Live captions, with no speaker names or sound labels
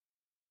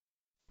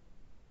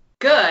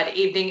Good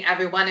evening,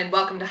 everyone, and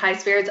welcome to High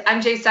Spirits.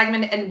 I'm Jay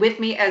Stegman, and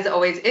with me, as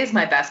always, is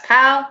my best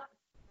pal,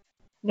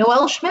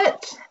 Noelle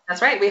Schmidt.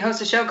 That's right. We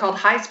host a show called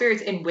High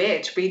Spirits, in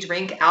which we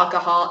drink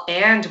alcohol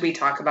and we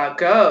talk about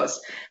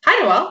ghosts.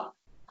 Hi, Noelle.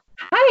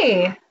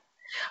 Hi.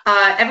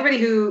 Everybody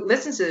who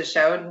listens to the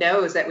show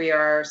knows that we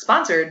are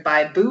sponsored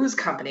by booze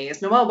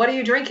companies. Noelle, what are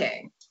you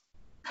drinking?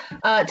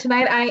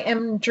 Tonight I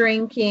am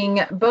drinking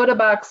Boda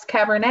Box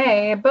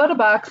Cabernet. Boda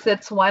Box,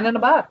 it's wine in a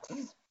box.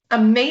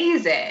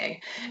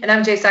 Amazing. And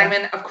I'm Jay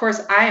Stegman. Of course,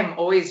 I am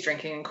always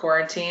drinking in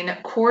quarantine.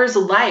 Coors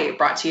Light,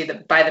 brought to you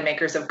by the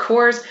makers of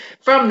Coors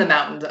from the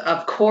mountain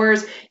of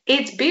Coors.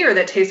 It's beer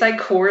that tastes like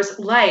Coors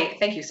Light.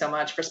 Thank you so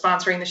much for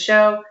sponsoring the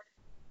show.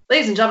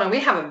 Ladies and gentlemen,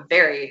 we have a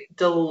very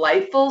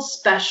delightful,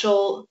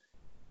 special,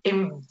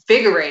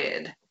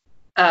 invigorated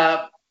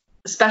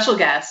special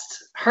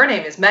guest. Her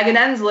name is Megan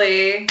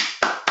Ensley.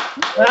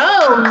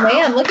 Oh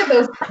man, look at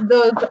those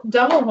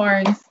double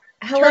horns.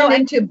 Hello, turned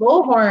into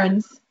bull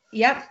horns.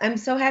 Yep, I'm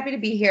so happy to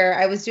be here.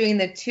 I was doing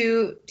the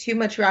too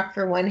much rock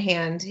for one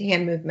hand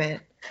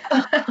movement.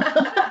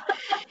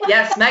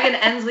 Yes, Megan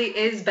Ensley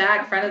is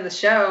back, friend of the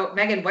show.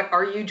 Megan, what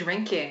are you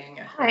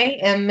drinking? I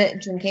am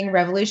drinking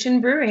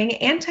Revolution Brewing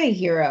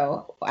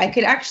Anti-Hero. I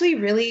could actually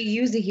really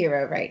use a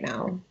hero right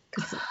now.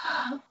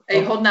 Are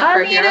you holding up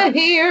for a hero? I need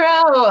a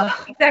hero.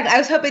 Exactly. I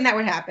was hoping that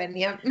would happen.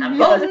 Yep. I'm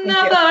holding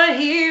up for a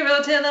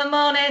hero till the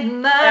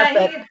morning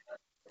light.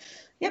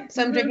 Yep.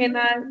 So I'm drinking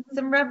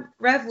some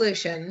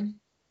Revolution.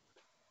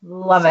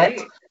 Love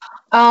it.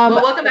 Well,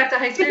 welcome back to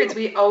High Spirits.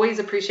 We always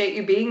appreciate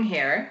you being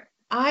here.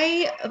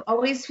 I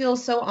always feel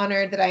so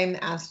honored that I'm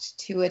asked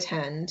to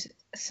attend.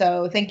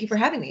 So thank you for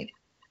having me.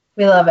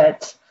 We love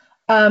it.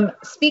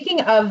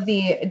 Speaking of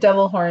the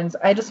devil horns,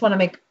 I just want to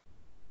make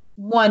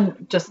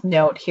one just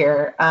note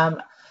here.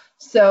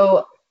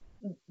 So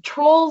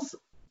Trolls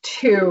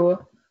 2,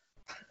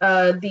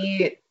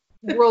 the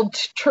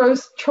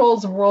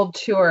Trolls World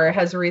Tour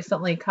has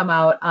recently come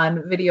out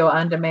on video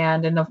on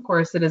demand, and of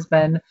course it has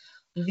been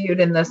viewed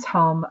in this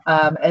home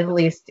at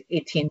least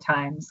 18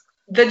 times.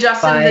 The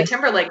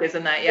Timberlake is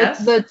in that,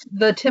 yes?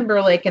 The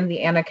Timberlake and the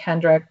Anna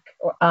Kendrick,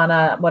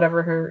 Anna,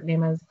 whatever her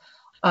name is.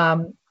 A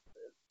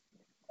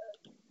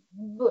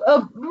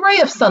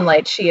ray of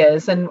sunlight she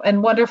is,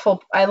 and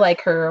wonderful. I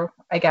like her,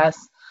 I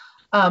guess.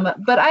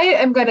 But I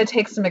am going to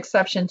take some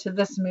exception to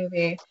this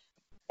movie,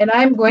 and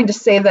I'm going to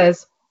say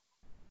this.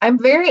 I'm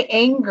very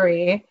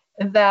angry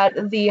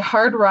that the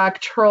hard rock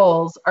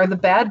trolls are the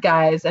bad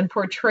guys and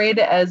portrayed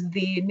as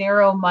the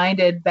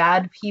narrow-minded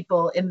bad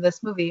people in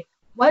this movie.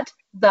 What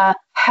the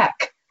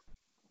heck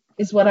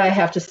is what I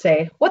have to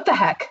say. What the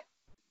heck?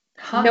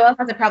 Huh? Noelle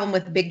has a problem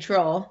with Big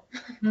Troll.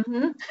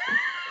 Mm-hmm.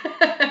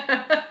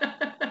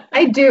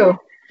 I do.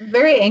 I'm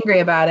very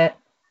angry about it.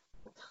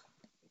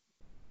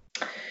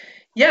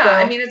 Yeah, so,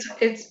 I mean,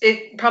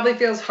 it probably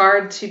feels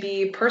hard to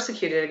be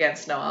persecuted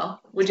against Noelle.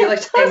 Would you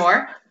like to say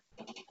more?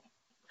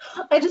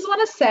 I just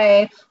want to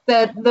say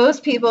that those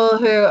people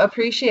who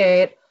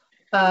appreciate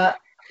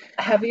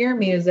heavier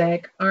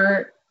music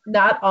are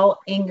not all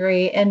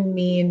angry and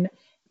mean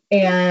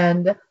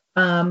and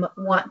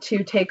want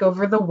to take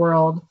over the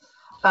world.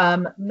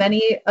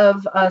 Many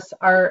of us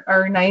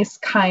are nice,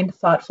 kind,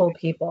 thoughtful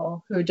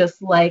people who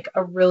just like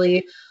a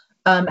really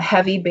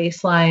heavy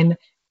bass line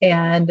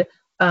and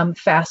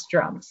fast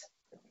drums.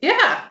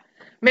 Yeah.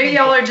 Maybe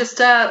y'all are just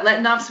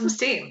letting off some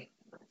steam.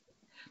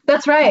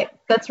 That's right.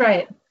 That's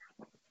right.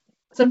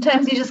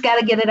 Sometimes you just got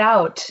to get it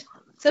out.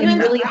 Sometimes in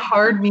really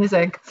hard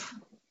music.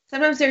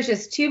 Sometimes there's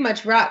just too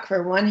much rock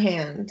for one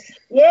hand.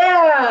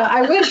 Yeah,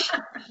 I wish.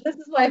 This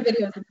is why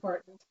video is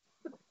important.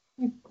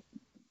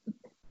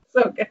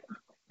 So good.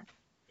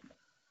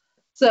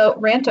 So,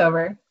 rant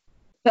over.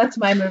 That's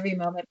my movie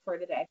moment for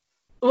today.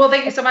 Well,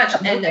 thank you so much.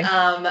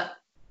 And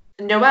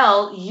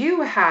Noelle,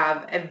 you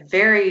have a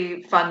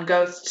very fun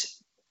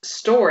ghost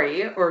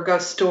story or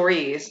ghost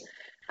stories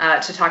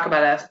to talk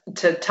about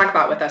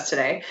with us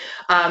today.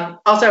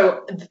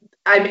 Also,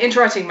 I'm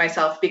interrupting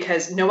myself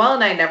because Noelle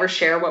and I never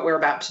share what we're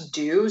about to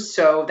do,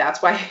 so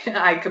that's why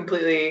I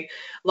completely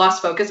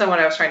lost focus on what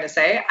I was trying to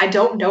say. I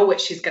don't know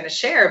what she's going to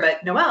share,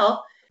 but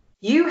Noelle,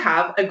 you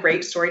have a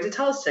great story to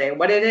tell us today.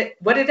 What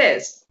it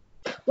is.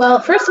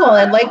 Well, first of all,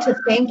 I'd like to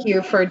thank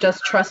you for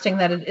just trusting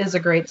that it is a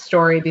great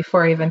story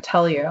before I even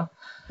tell you.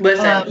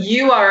 Listen,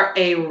 you are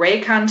a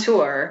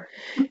raconteur,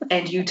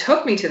 and you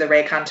took me to the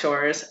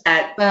raconteurs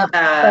at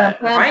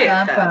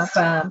Riot Fest.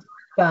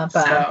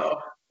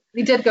 So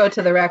we did go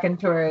to the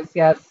raconteurs,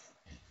 yes,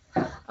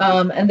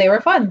 and they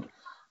were fun.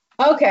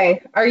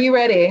 Okay, are you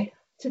ready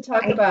to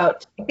talk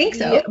about? I think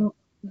so.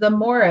 The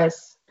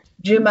Morris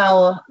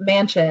Jumel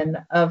Mansion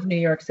of New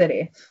York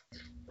City.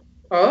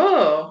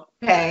 Oh,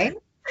 okay.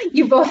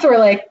 You both were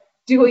like,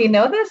 "Do we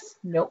know this?"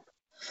 Nope.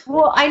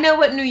 Well, I know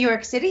what New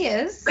York City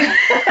is.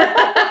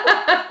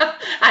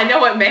 I know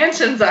what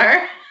mansions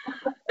are.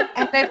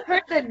 And I've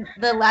heard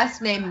the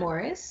last name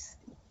Morris.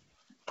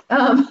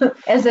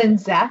 As in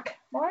Zach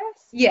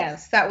Morris?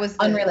 Yes, that was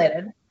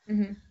unrelated.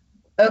 Mm-hmm.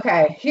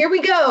 Okay, here we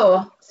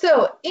go.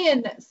 So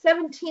in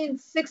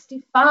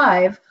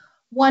 1765,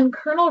 one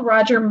Colonel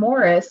Roger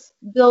Morris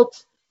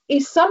built a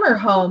summer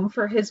home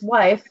for his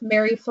wife,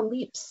 Mary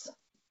Phillips,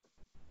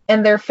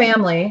 and their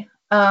family.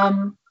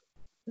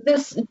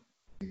 This,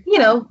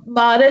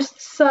 modest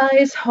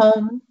size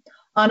home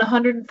on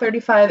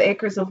 135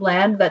 acres of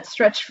land that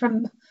stretched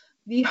from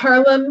the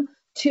Harlem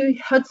to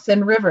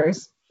Hudson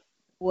rivers.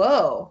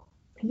 Whoa.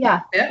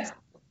 Yeah, Yeah.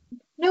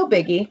 no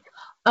biggie.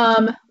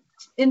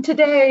 And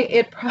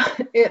today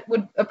it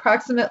would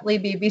approximately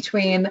be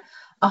between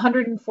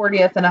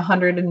 140th and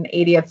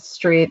 180th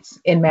Streets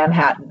in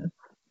Manhattan.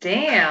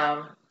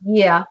 Damn.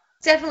 Yeah.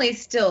 Definitely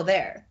still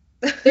there.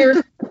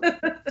 Their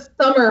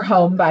summer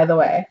home, by the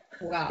way.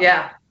 Wow.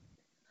 Yeah.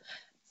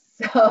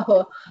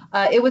 So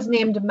it was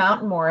named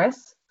Mount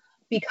Morris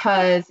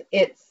because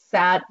it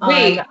sat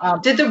Wait,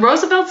 on. did the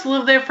Roosevelts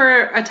live there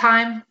for a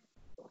time?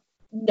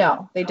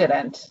 No, they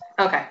didn't.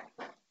 Okay.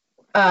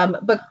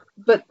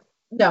 But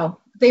no,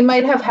 they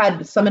might have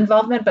had some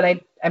involvement, but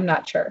I'm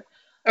not sure.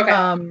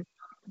 Okay.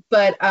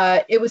 But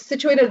it was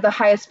situated at the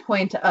highest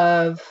point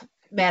of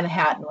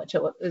Manhattan, which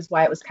is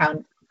why it was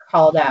called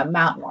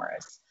Mount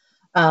Morris.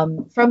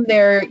 From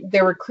there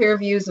were clear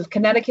views of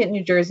Connecticut,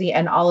 New Jersey,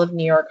 and all of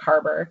New York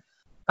Harbor.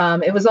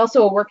 It was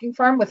also a working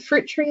farm with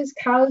fruit trees,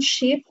 cows,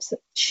 sheep,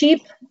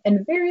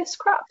 and various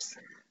crops.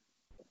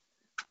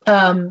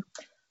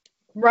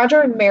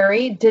 Roger and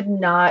Mary did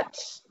not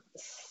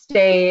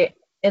stay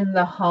in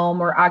the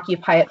home or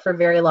occupy it for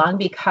very long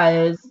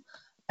because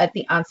at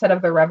the onset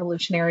of the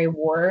Revolutionary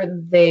War,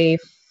 they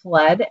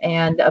fled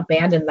and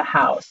abandoned the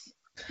house.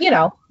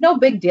 No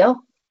big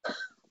deal.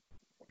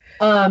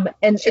 And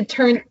it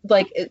turned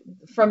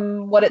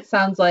from what it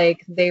sounds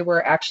like, they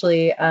were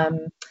actually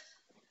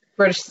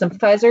British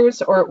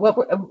sympathizers, or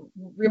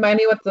remind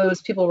me what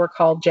those people were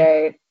called,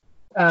 Jay.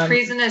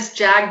 Treasonous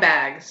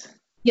jagbags.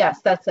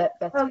 Yes, that's it.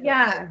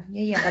 Yeah.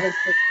 That is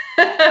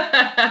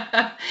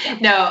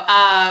No,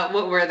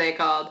 what were they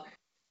called?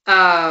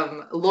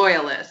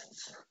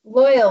 Loyalists.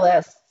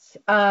 Loyalists.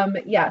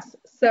 Yes.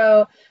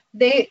 So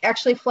they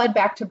actually fled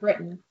back to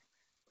Britain.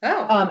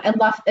 Oh. And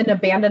left and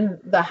abandoned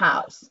the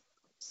house.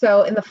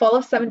 So in the fall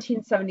of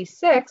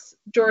 1776,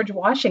 George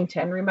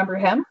Washington, remember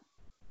him?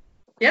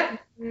 Yeah.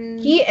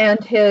 He and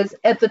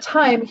at the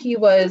time, he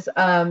was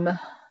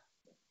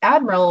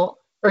Admiral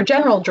or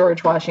General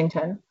George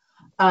Washington.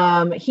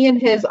 He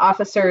and his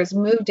officers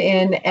moved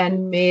in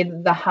and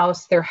made the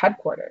house their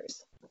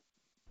headquarters.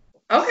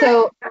 Okay.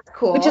 So that's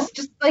cool. Which is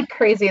just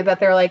crazy that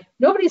they're like,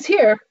 nobody's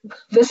here.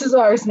 This is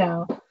ours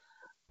now.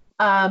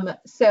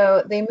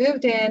 So they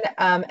moved in,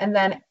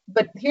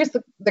 but here's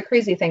the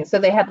crazy thing. So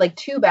they had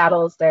 2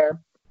 battles there.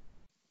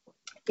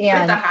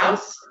 And at the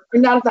house?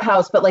 Not at the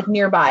house, but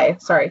nearby.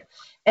 Sorry.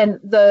 And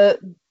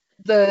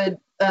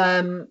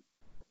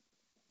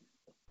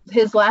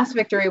his last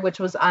victory, which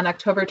was on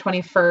October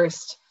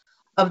 21st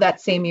of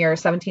that same year,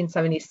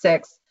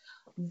 1776,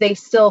 they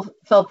still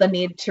felt the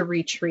need to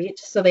retreat.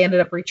 So they ended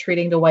up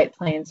retreating to White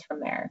Plains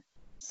from there.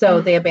 So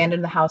they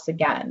abandoned the house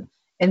again.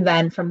 And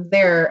then from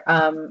there,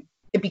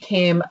 it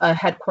became a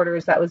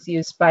headquarters that was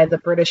used by the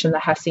British and the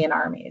Hessian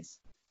armies.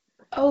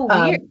 Oh,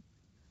 weird.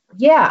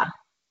 Yeah.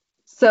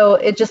 So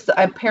it just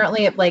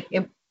apparently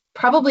it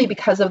probably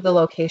because of the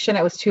location,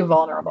 it was too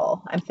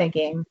vulnerable, I'm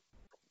thinking.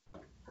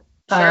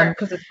 Sure.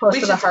 Because it's close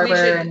to the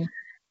harbor.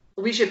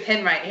 We should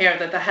pin right here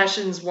that the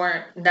Hessians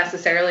weren't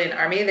necessarily an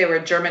army. They were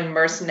German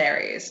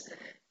mercenaries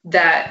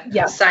that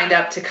signed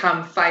up to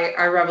come fight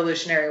our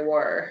Revolutionary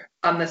War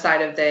on the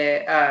side of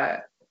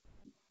the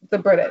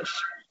British.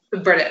 The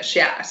British,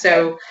 yeah.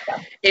 So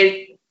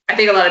I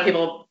think a lot of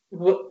people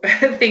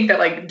think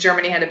that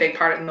Germany had a big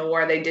part in the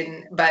war. They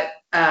didn't, but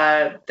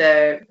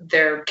their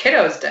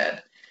kiddos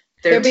did.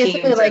 They're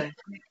basically like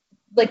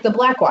the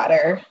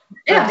Blackwater.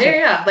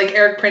 Yeah. Like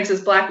Eric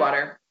Prince's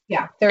Blackwater.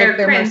 Yeah, Eric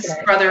Prince,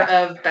 brother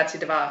of Betsy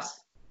DeVos.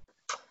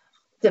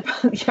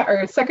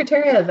 Our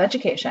Secretary of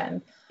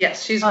Education.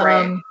 Yes, she's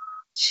great.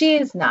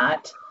 She's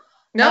not.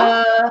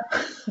 No.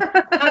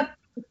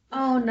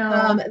 Oh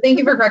no. Thank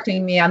you for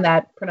correcting me on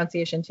that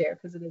pronunciation too,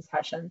 because it is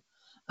Hessian.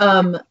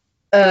 After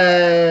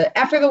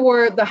the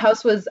war, the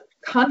house was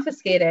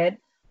confiscated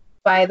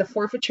by the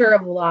forfeiture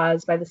of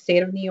laws by the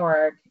state of New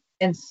York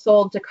and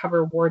sold to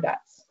cover war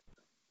debts.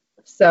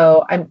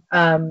 So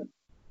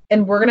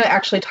and we're going to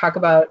actually talk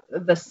about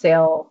the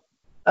sale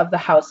of the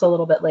house a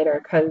little bit later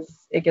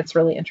because it gets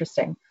really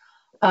interesting.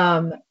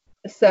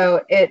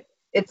 So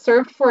it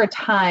served for a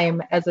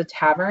time as a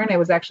tavern. It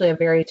was actually a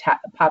very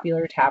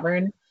popular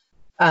tavern.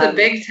 It's a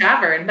big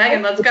tavern.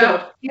 Megan, let's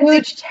go.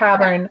 Huge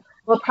tavern.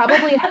 Well,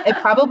 they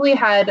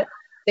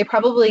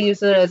probably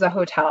used it as a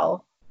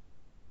hotel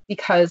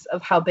because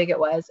of how big it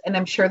was. And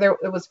I'm sure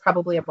it was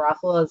probably a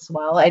brothel as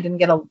well. I didn't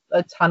get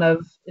a ton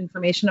of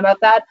information about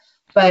that.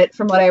 But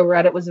from what I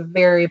read, it was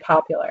very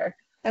popular.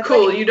 That's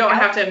cool. You don't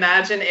have to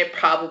imagine it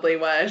probably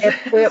was.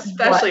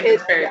 Especially if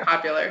it's very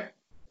popular.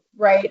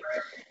 Right.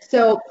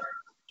 So,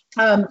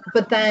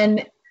 but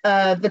then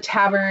the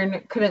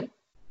tavern couldn't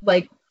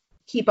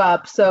keep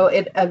up. So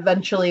it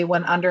eventually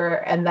went under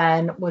and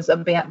then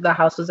the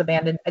house was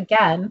abandoned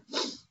again.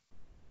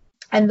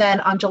 And then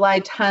on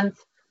July 10th,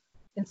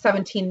 in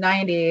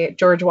 1790,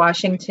 George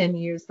Washington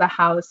used the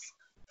house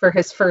for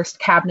his first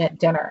cabinet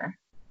dinner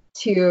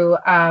to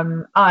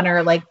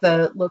honor like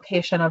the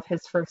location of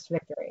his first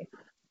victory.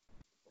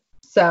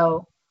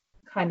 So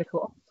kind of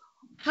cool.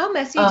 How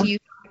messy do you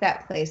think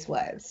that place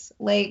was?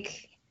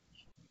 Like,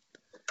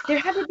 there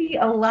had to be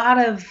a lot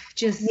of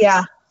just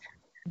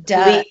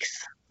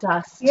leaks.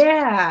 Dust.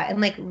 Yeah,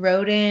 and like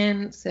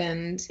rodents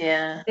and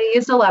yeah. They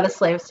used a lot of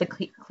slaves to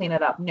clean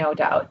it up, no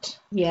doubt.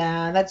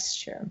 Yeah, that's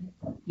true.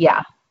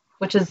 Yeah,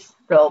 which is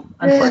real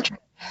unfortunate.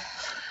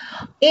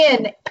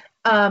 In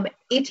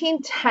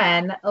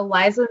 1810,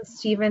 Eliza and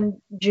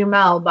Stephen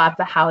Jumel bought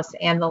the house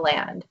and the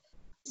land.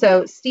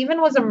 So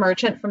Stephen was a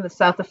merchant from the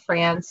south of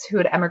France who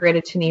had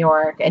emigrated to New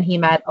York, and he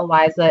met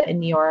Eliza in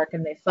New York,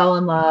 and they fell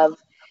in love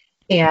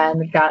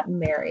and got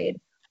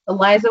married.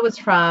 Eliza was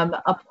from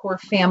a poor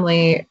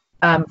family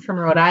from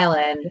Rhode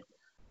Island,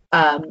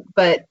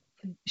 but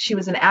she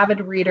was an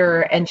avid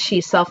reader, and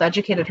she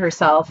self-educated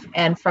herself,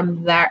 and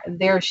from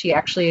there she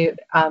actually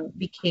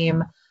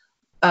became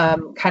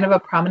kind of a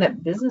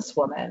prominent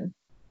businesswoman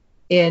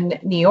in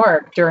New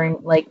York during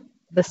like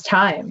this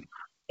time.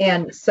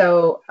 And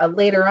so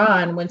later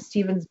on, when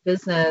Stephen's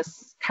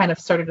business kind of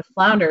started to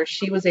flounder,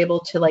 she was able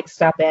to like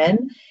step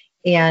in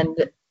and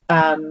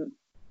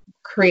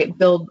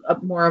build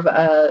up more of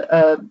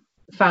a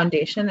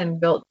foundation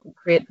and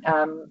create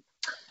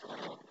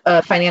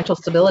financial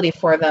stability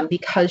for them,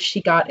 because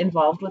she got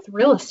involved with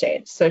real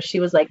estate. So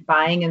she was like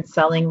buying and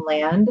selling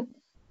land,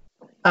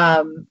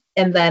 and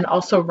then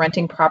also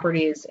renting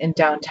properties in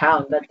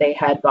downtown that they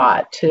had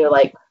bought to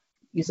like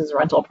use as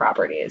rental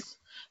properties.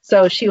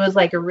 So she was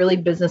like a really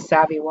business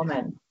savvy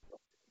woman.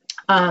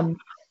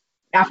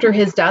 After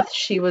his death,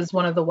 she was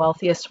one of the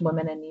wealthiest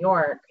women in New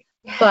York.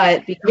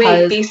 But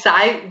because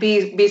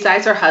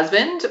besides her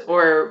husband,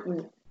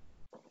 or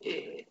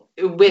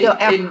with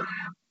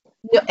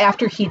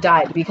after he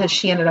died, because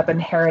she ended up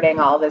inheriting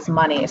all of his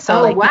money.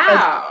 So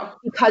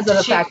because of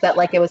the fact that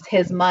like it was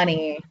his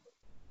money,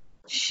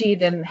 she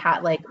didn't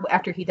have like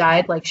after he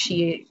died, like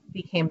she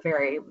became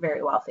very,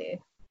 very wealthy.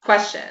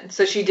 Question.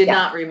 So she did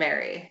not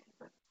remarry.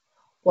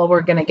 Well,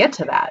 we're gonna get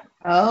to that.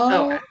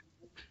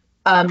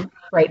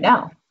 Right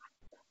now.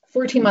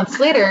 14 months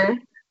later,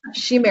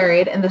 she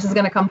married, and this is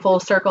gonna come full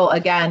circle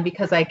again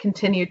because I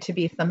continue to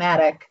be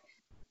thematic.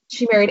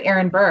 She married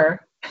Aaron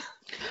Burr.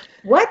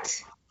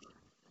 What?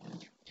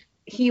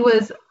 She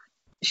was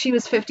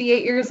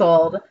 58 years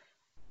old,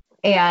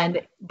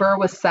 and Burr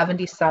was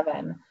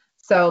 77.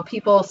 So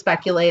people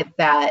speculate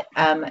that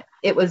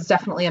it was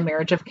definitely a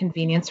marriage of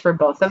convenience for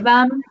both of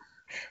them.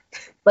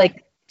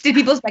 Like, did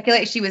people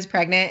speculate she was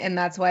pregnant and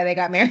that's why they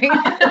got married?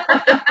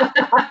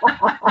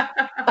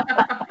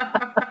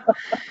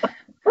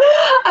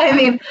 I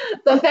mean,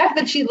 the fact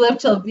that she lived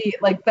till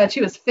that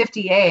she was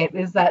 58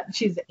 is that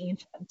she's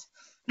ancient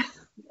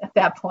at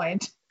that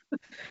point.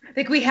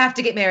 Like, we have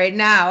to get married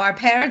now. Our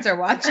parents are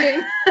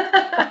watching.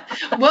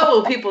 What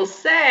will people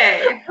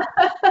say?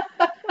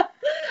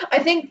 I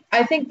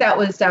think that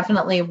was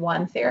definitely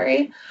one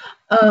theory.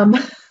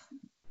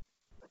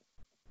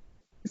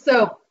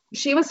 So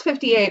she was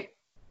 58.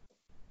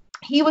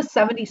 He was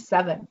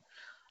 77.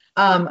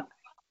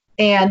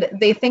 And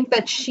they think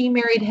that she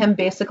married him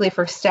basically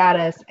for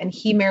status, and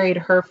he married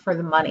her for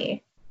the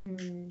money.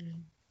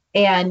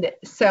 And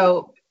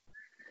so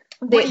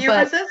what year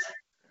was this?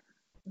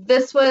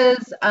 This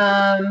was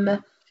I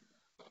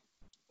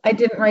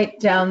didn't write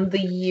down the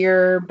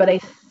year, but I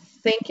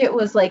think it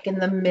was like in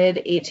the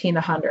mid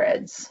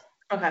 1800s.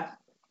 Okay.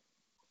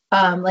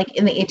 Like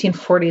in the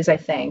 1840s, I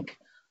think.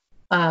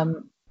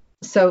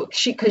 So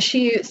because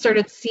she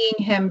started seeing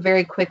him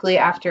very quickly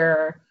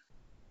after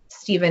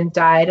Stephen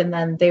died, and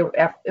then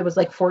it was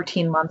like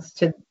 14 months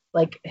to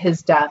like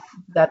his death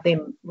that they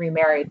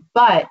remarried.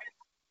 But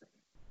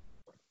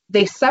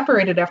they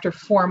separated after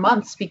 4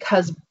 months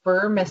because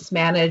Burr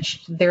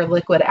mismanaged their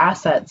liquid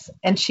assets,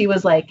 and she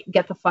was like,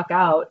 "Get the fuck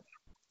out."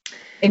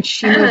 And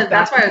she moved back.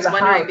 That's why I was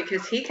wondering, house.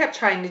 because he kept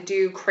trying to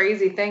do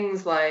crazy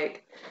things,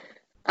 like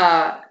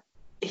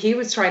he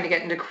was trying to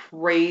get into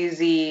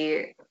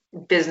crazy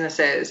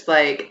businesses.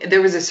 Like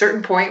there was a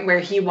certain point where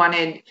he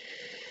wanted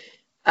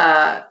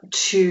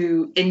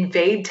to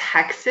invade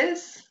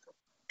Texas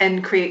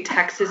and create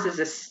Texas as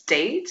a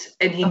state,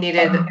 and he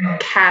needed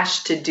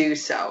cash to do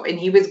so. And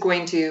he was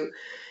going to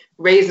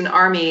raise an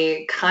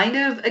army kind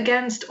of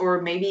against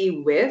or maybe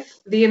with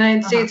the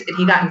United States, and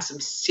he got in some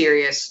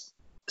serious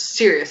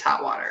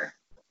hot water.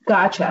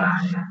 Gotcha.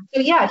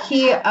 So yeah,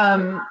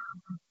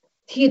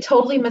 he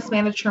totally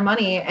mismanaged her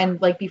money,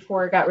 and like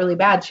before it got really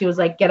bad, she was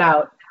like, "Get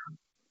out."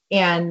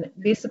 And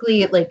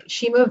basically, like,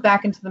 she moved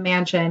back into the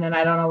mansion, and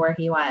I don't know where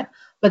he went.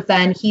 But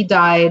then he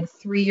died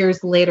 3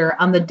 years later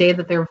on the day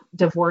that their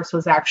divorce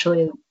was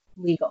actually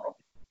legal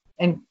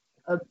and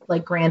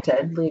like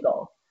granted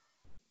legal.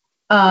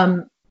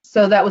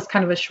 So that was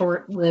kind of a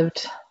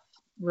short-lived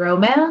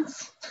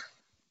romance.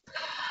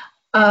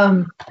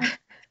 And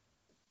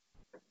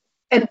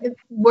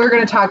we're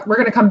going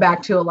to come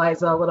back to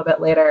Eliza a little bit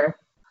later.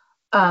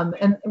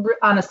 And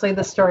honestly,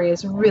 the story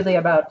is really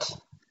about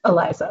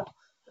Eliza.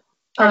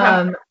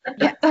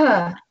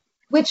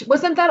 Which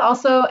wasn't that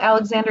also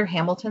Alexander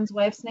Hamilton's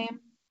wife's name?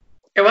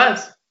 It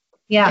was.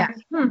 Yeah.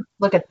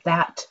 Look at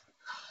that.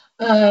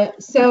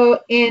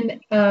 So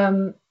in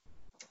the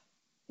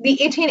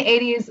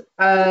 1880s,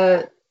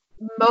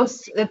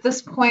 at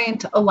this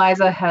point,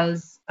 Eliza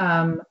has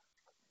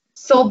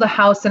sold the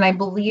house, and I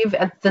believe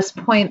at this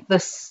point the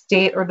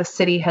state or the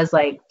city has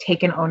like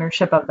taken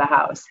ownership of the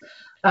house.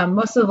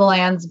 Most of the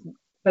land's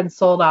been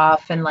sold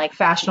off, and like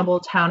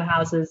fashionable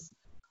townhouses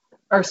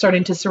are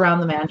starting to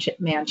surround the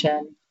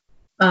mansion.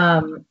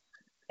 And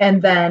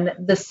then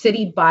the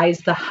city buys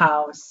the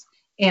house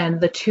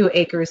and the 2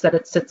 acres that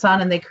it sits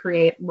on, and they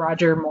create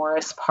Roger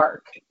Morris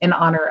Park in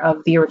honor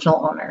of the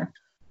original owner.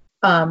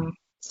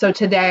 So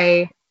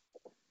today,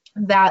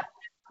 that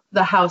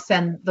the house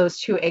and those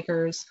 2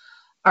 acres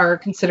are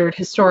considered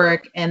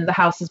historic, and the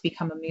house has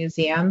become a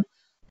museum.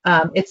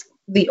 It's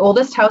the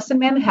oldest house in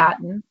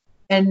Manhattan,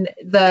 and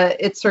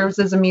it serves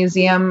as a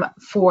museum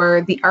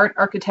for the art,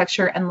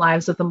 architecture, and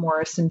lives of the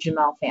Morris and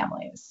Jumel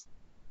families.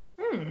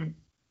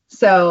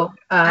 So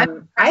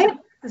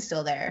it's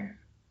still there.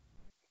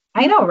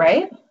 I know,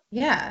 right?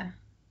 Yeah.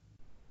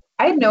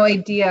 I had no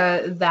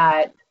idea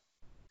that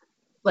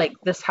like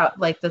this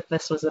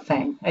was a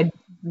thing. I'd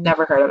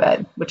never heard of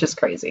it, which is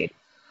crazy.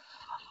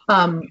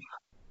 And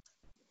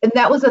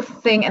that was a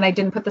thing, and I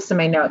didn't put this in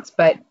my notes,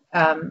 but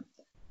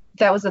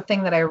that was a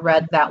thing that I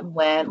read, that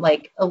when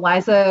like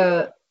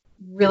Eliza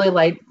really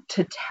liked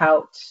to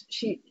tout.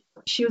 She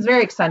was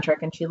very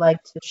eccentric, and she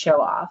liked to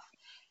show off.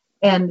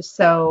 And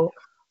so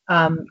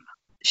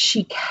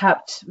she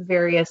kept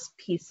various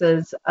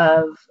pieces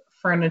of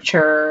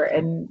furniture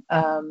and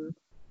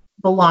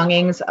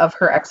belongings of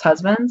her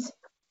ex-husband's,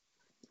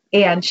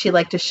 and she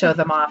liked to show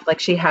them off. Like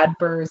she had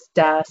Burr's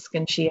desk,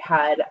 and she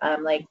had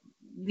like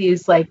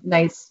these like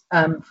nice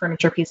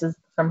furniture pieces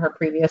from her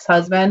previous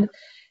husband.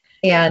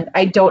 And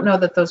I don't know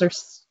that those are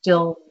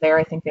still there.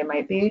 I think they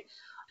might be.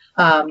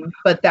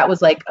 But that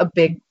was like a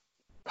big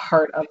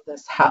part of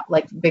this house,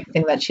 like big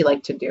thing that she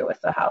liked to do with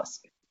the house.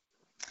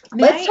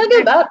 May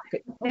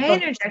I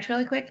interject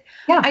really quick?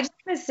 Yeah. I just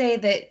want to say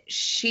that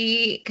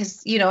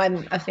because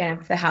I'm a fan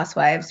of the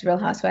Housewives, Real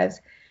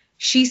Housewives.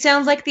 She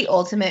sounds like the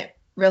ultimate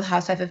Real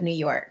Housewife of New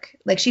York.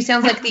 Like she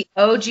sounds like the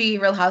OG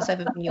Real Housewife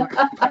of New York.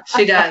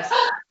 She does.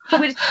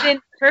 Which fit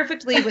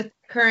perfectly with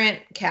current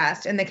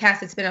cast and the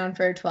cast that's been on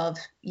for 12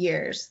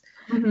 years.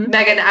 Mm-hmm.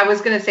 Megan, I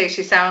was going to say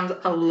she sounds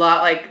a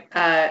lot like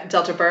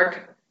Delta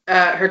Burke,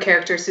 her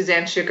character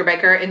Suzanne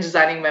Sugarbaker in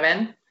Designing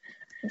Women.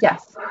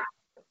 Yes.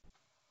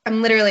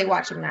 I'm literally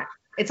watching that.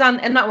 It's on.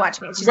 I'm not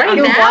watching it. It's just right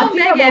now,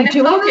 Megan,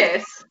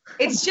 focus.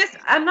 It's just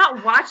I'm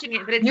not watching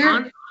it, but it's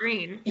on the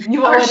screen.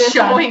 You are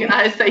showing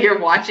us that you're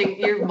watching.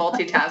 You're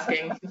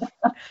multitasking. I'm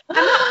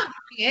not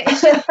watching it.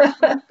 It's just on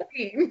the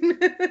screen.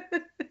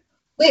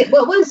 Wait,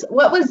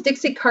 what was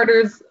Dixie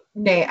Carter's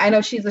name? I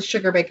know she's a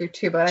Sugarbaker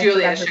too, but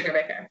Julia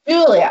Sugarbaker.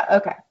 Julia.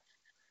 Okay.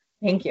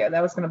 Thank you.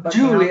 That was gonna bug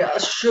Julia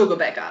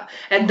Sugarbaker,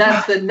 and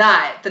that's the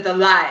night that the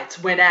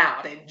lights went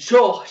out in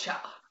Georgia.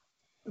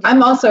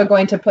 I'm also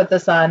going to put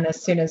this on as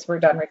soon as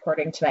we're done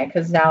recording tonight,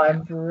 because now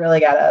I've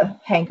really got a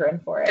hankering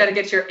for it. Got to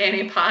get your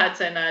Annie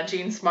Potts and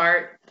Jean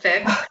Smart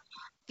fix.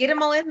 Get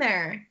them all in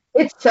there.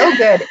 It's so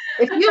good.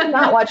 If you have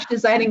not watched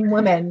Designing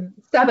Women,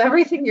 stop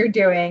everything you're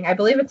doing. I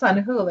believe it's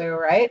on Hulu,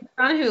 right?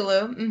 On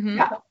Hulu. Mm-hmm.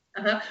 Yeah.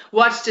 Uh-huh.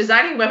 Watch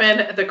Designing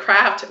Women, The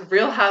Craft,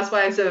 Real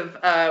Housewives of,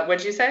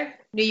 what'd you say?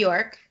 New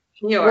York.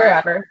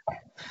 Wherever.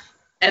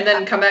 And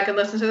then come back and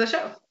listen to the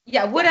show.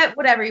 Yeah,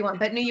 whatever you want,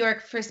 but New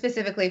York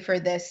specifically for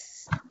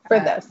this.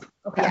 Okay.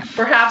 Yeah.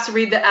 Perhaps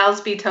read the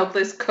Alsby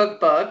Toklas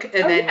cookbook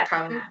and then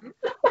come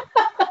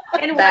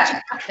and watch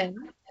it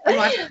happen.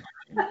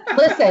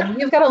 Listen,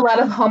 you've got a lot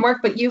of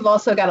homework, but you've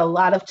also got a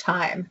lot of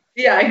time.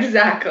 Yeah,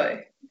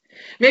 exactly.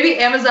 Maybe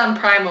Amazon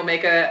Prime will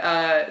make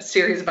a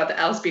series about the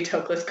Alsby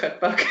Toklas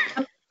cookbook.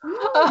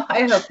 Oh,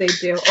 I hope they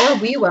do, or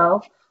we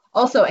will.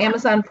 Also,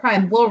 Amazon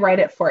Prime will write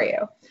it for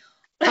you.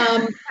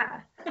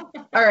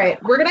 All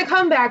right, we're gonna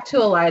come back to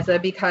Eliza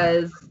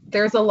because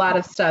there's a lot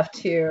of stuff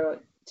to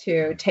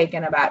take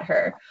in about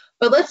her.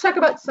 But let's talk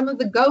about some of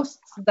the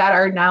ghosts that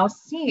are now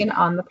seen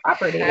on the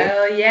property.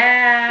 Hell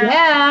yeah!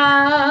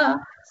 Yeah.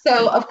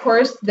 So of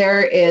course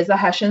there is a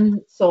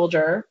Hessian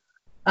soldier.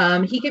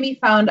 He can be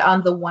found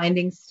on the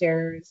winding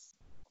stairs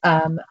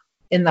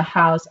in the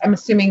house. I'm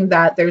assuming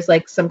that there's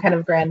like some kind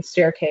of grand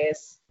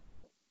staircase,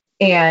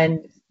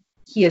 and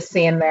he is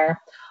seen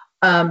there.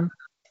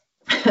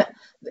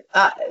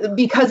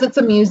 Because it's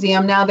a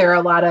museum now, there are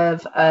a lot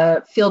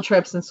of field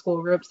trips and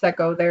school groups that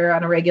go there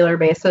on a regular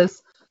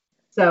basis.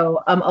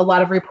 So a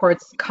lot of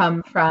reports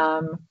come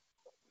from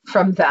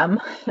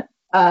them.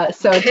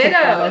 So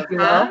kiddos,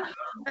 huh?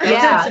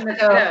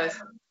 Yeah.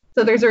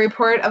 So there's a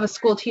report of a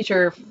school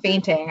teacher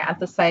fainting at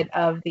the site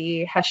of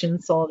the Hessian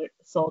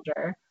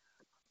soldier.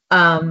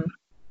 In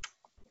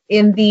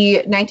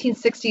the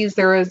 1960s,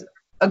 there was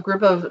a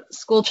group of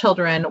school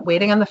children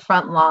waiting on the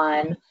front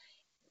lawn,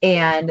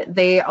 and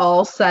they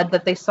all said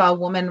that they saw a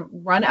woman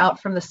run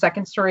out from the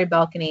second-story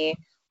balcony,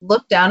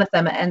 look down at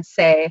them, and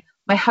say,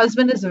 my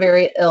husband is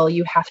very ill.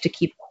 You have to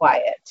keep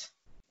quiet.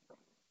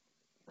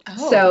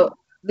 Oh. So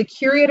the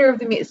curator of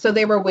the so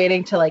they were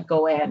waiting to like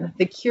go in.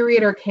 The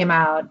curator came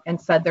out and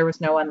said there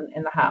was no one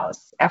in the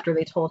house after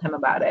they told him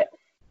about it.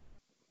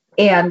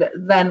 And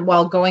then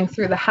while going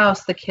through the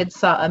house, the kids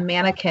saw a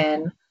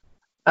mannequin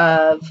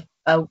of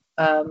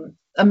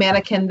a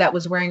mannequin that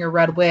was wearing a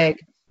red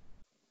wig.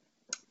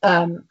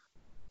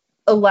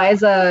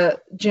 Eliza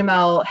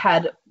Jamel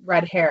had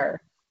red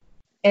hair,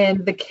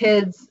 and the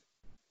kids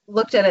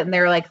looked at it and they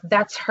were like,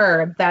 "That's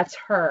her. That's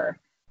her."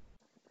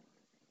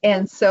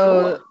 And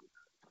so,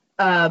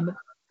 I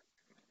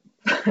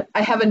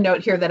have a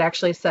note here that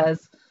actually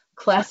says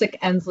 "classic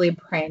Ensley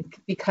prank"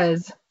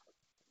 because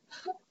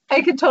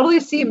I could totally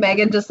see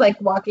Megan just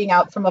like walking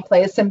out from a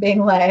place and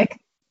being like,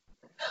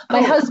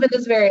 "My husband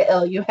is very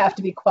ill. You have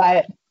to be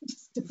quiet."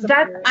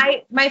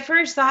 My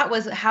first thought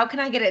was, how can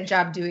I get a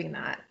job doing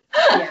that?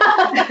 Yeah.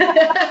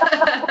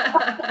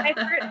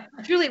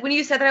 Truly, when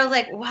you said that, I was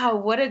like, wow,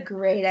 what a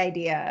great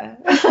idea.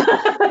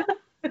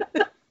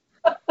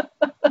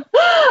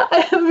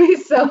 It would be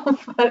so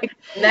funny.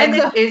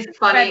 That is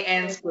funny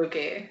and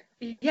spooky.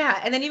 Yeah,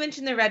 and then you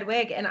mentioned the red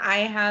wig, and I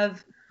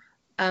have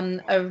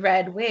a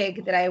red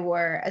wig that I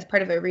wore as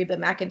part of a Reba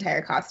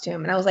McEntire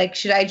costume, and I was like,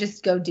 should I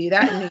just go do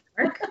that in New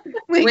York?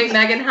 Wait,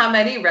 Megan, how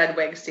many red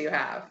wigs do you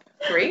have?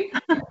 3?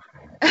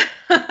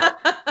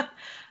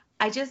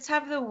 I just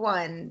have the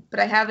one, but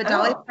I have a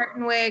Dolly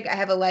Parton wig, I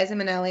have a Liza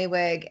Minnelli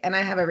wig, and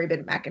I have a Reba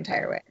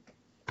McEntire wig.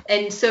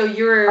 And so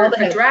you're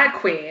a drag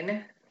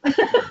queen.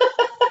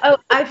 Oh,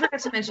 I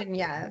forgot to mention,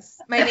 yes.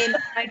 My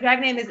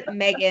drag name is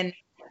Megan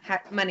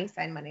money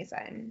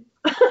sign.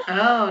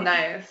 Oh,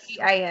 nice.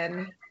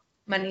 G-I-N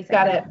money sign.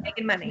 Got it.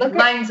 Megan Money.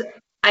 Mine's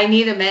I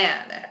Need a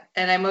Man,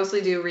 and I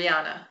mostly do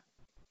Rihanna.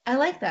 I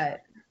like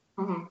that.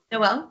 Mm-hmm.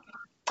 Noelle?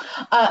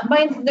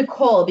 Mine's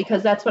Nicole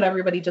because that's what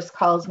everybody just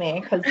calls me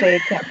because they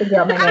can't figure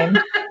out my name.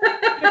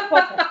 Nicole.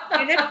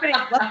 And everybody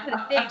loves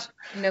the stage.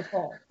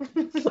 Nicole.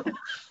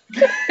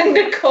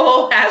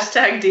 Nicole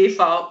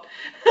 #default.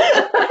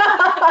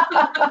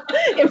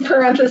 In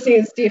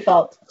parentheses,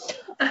 default.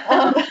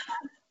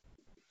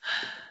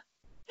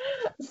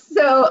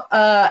 So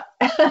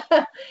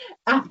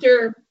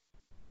after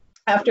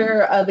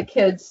the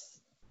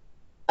kids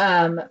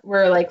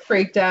were like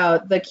freaked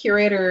out, the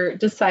curator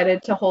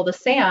decided to hold a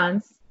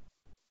seance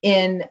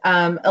in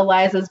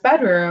Eliza's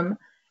bedroom,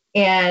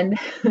 and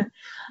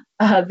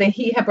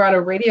he had brought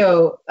a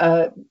radio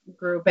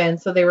group in,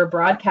 so they were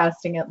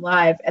broadcasting it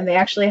live, and they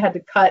actually had to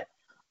cut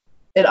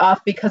it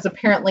off because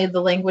apparently the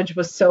language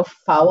was so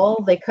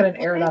foul they couldn't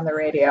air it on the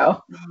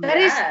radio. That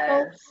is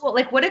so cool.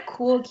 Like, what a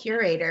cool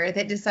curator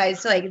that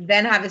decides to like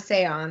then have a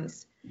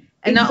seance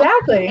and not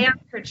only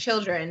seance for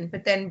children,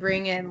 but then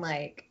bring in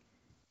like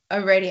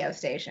a radio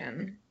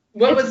station.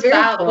 What was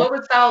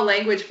foul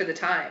language for the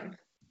time?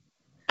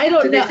 I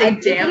don't know. Did they say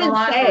damn a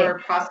lot or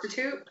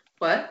prostitute?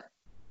 What?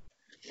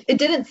 It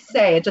didn't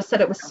say. It just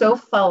said it was so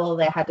foul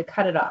they had to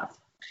cut it off.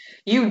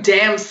 You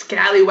damn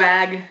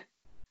scallywag.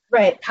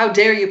 Right. How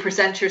dare you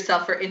present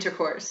yourself for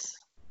intercourse?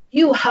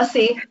 You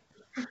hussy.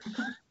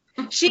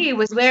 She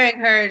was wearing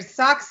her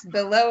socks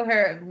below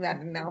her.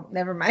 No,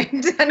 never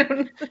mind. I don't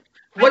know.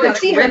 What a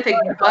terrific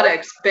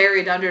buttocks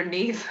buried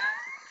underneath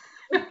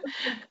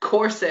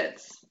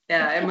corsets.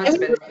 Yeah, it must have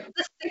been.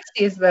 The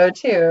 60s though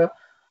too.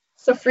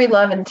 So free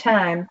love and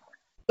time.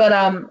 But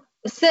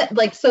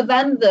so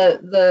then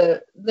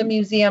the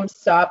museum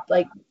stopped,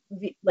 like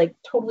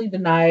totally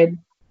denied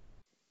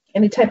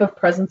any type of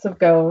presence of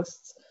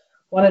ghosts,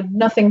 wanted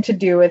nothing to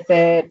do with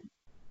it.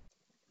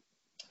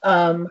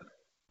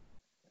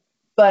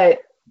 But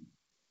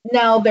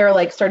now they're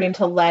like starting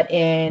to let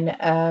in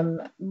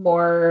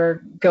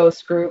more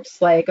ghost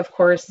groups. Like, of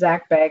course,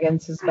 Zach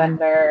Bagans has been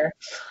there.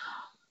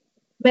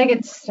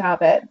 Megan,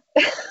 stop it.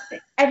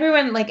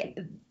 Everyone, like,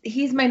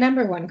 he's my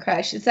number one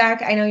crush.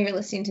 Zach, I know you're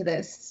listening to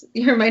this.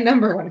 You're my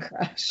number one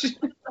crush.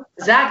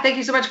 Zach, thank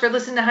you so much for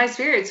listening to High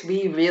Spirits.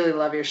 We really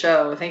love your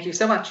show. Thank you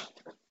so much.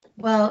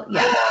 Well,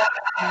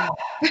 yeah.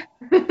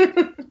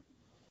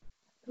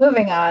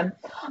 Moving on.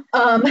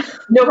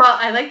 No, well,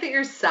 I like that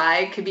your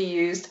sigh could be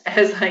used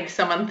as like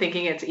someone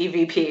thinking it's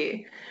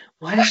EVP.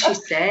 What is she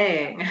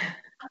saying?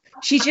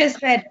 She just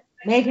said,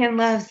 Megan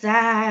loves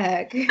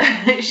Zach.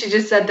 She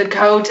just said the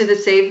code to the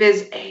safe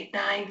is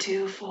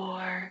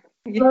 8924.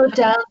 Slow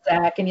down,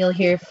 Zach, and you'll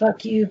hear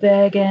 "fuck you,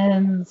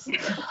 Bagans."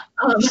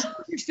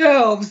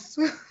 Yourselves.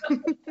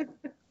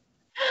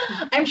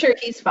 I'm sure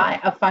he's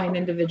a fine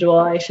individual.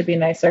 I should be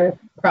nicer.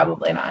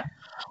 Probably not.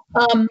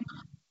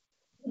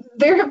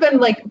 There have been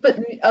but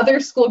other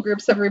school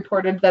groups have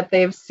reported that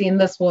they've seen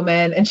this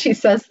woman, and she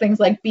says things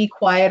like "be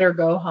quiet" or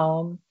 "go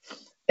home,"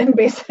 and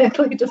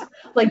basically just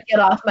like "get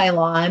off my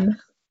lawn"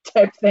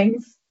 type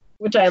things,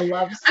 which I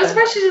love. I'm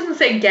surprised she doesn't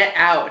say "get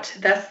out."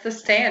 That's the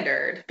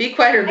standard. "Be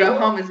quiet" or "go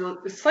home"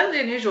 is slightly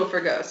unusual for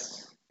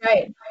ghosts.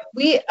 Right.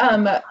 We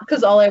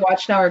because all I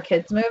watch now are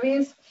kids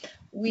movies.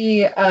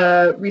 We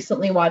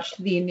recently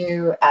watched the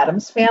new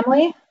Addams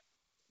Family.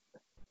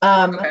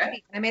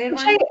 Okay. Animated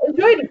which one? I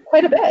enjoyed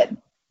quite a bit.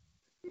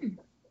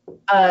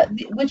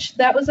 which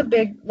that was a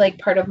big like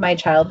part of my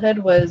childhood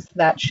was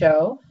that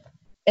show.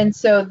 And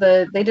so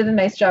they did a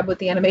nice job with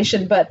the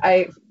animation, but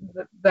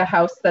the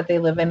house that they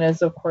live in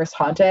is of course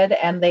haunted,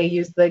 and they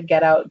use the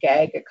Get Out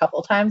gag a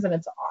couple times, and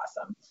it's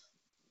awesome.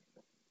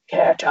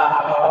 Get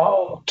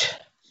out.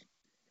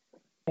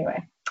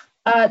 Anyway,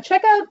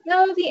 check out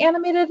the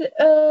animated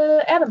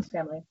Addams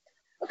Family.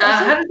 Okay,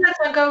 how does that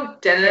song go?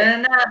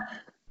 Da-da-da-da.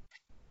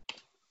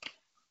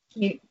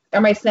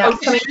 Are my snaps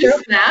coming through?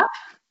 Snap?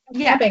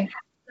 Yeah. Snapping.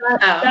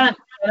 Dun,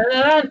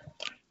 dun,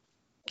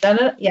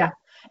 dun. Yeah.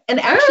 And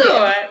actually,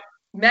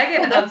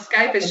 Megan on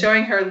Skype is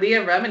showing her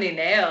Leah Remini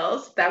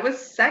nails. That was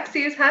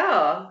sexy as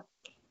hell.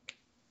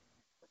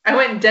 I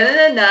went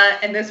da-da-da-da,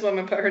 and this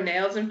woman put her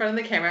nails in front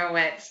of the camera and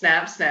went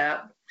snap,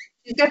 snap.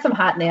 She's got some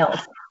hot nails.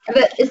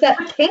 Is that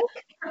pink?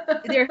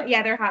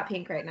 They're hot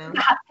pink right now.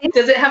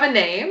 Does it have a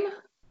name?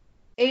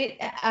 It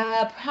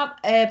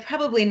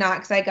probably not,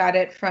 because I got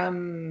it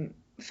from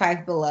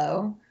Five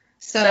Below.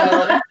 So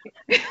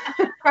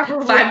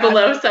Five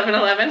Below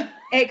 7-Eleven.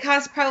 It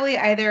cost probably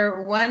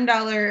either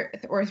 $1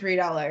 or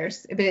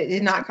 $3, but it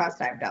did not cost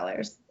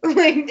 $5.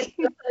 Like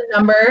the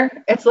number,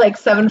 it's like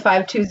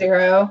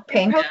 7520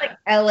 pink. Probably like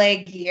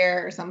LA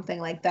Gear or something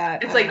like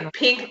that. It's like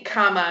pink,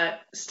 comma,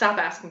 stop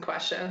asking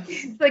questions.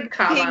 It's like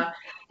comma.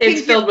 Pink,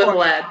 it's filled with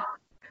lead.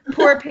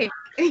 Poor pink.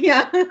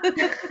 Yeah.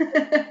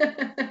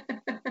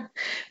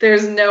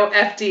 There's no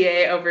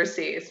FDA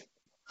overseas.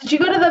 Did you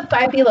go to the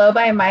Five Below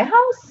by my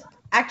house?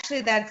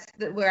 Actually, that's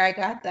where I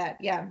got that.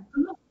 Yeah.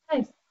 Oh,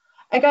 nice.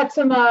 I got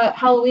some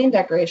Halloween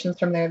decorations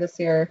from there this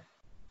year.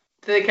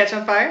 Did they catch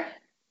on fire?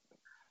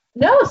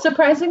 No,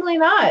 surprisingly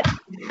not.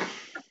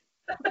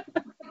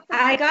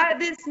 I got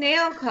this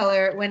nail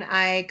color when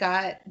I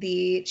got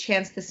the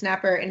Chance the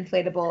Snapper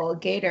inflatable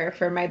gator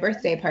for my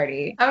birthday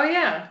party. Oh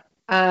yeah.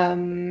 I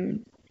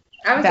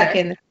was back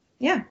there.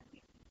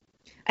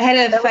 I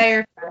had a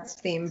Firefest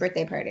theme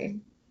birthday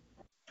party.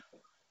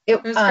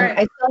 It was great.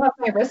 I still have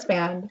my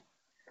wristband,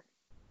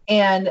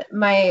 and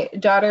my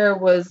daughter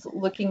was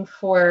looking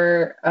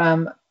for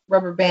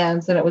rubber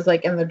bands, and it was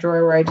like in the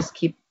drawer where I just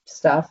keep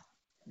stuff,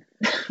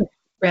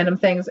 random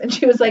things, and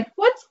she was like,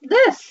 "What's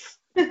this?"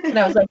 And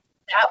I was like,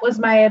 "That was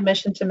my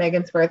admission to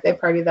Megan's birthday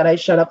party that I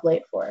showed up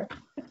late for."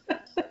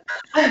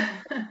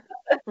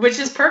 Which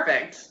is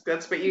perfect.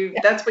 That's what you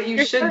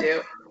should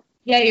do.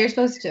 Yeah, you're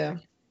supposed to.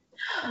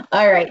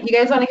 All right, you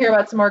guys want to hear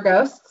about some more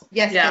ghosts?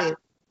 Yes, please.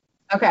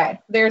 Okay,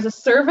 there's a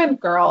servant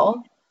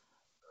girl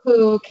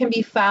who can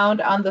be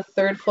found on the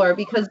 3rd floor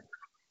because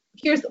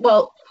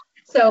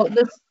so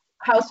this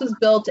house was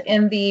built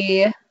in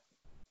the,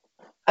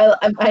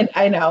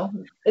 I know,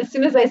 as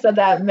soon as I said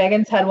that,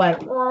 Megan's head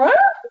went,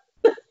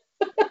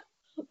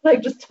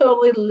 like just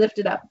totally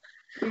lifted up.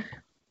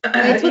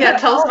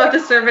 Tell us about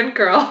the servant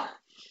girl.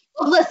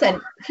 Well,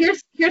 listen,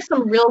 here's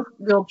some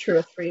real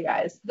truth for you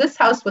guys. This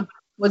house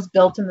was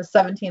built in the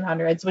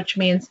 1700s, which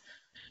means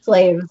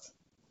slaves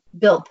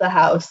built the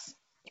house.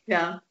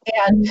 Yeah.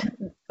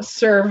 And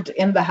served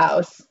in the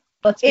house.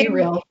 Let's be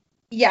real.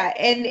 Yeah,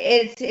 and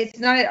it's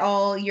not at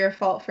all your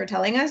fault for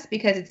telling us,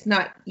 because it's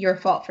not your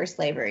fault for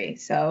slavery.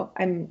 So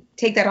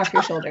take that off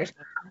your shoulders.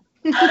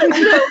 But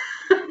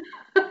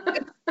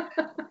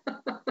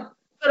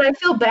I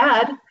feel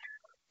bad.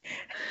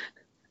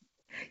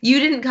 You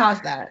didn't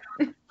cause that.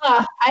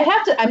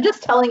 I'm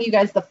just telling you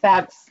guys the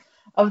facts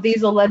of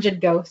these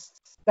alleged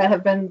ghosts that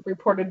have been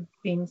reported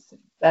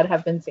that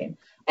have been seen.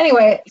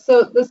 Anyway,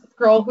 so this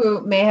girl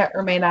who may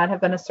or may not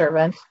have been a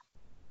servant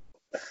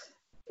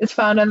is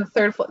found on the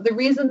 3rd floor. The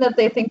reason that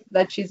they think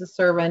that she's a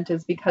servant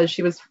is because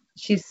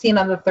she's seen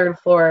on the 3rd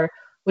floor,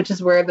 which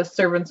is where the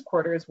servants'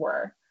 quarters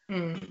were.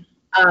 Mm.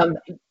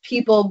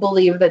 People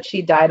believe that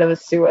she died of a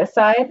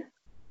suicide.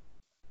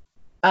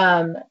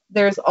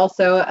 There's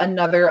also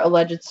another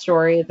alleged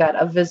story that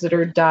a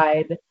visitor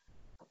died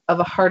of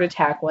a heart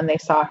attack when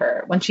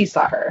she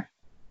saw her.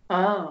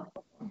 Oh.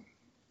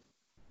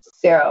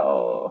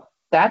 So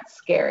that's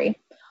scary.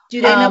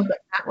 Do they know when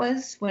that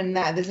was, when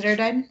that visitor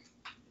died?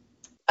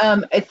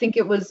 I think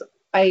it was,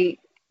 I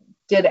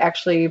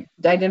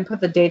didn't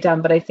put the date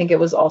down, but I think it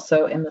was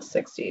also in the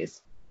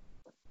 60s.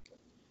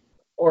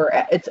 Or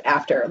it's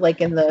after,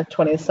 like in the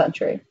 20th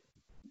century.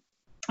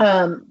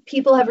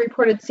 People have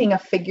reported seeing the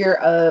figure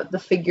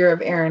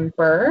of Aaron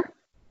Burr.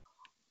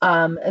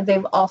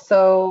 They've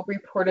also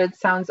reported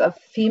sounds of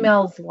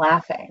females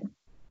laughing.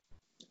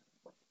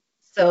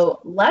 So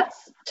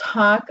let's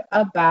talk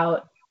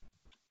about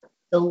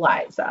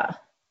Eliza.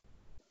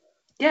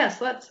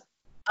 Yes, let's.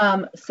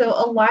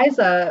 So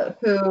Eliza,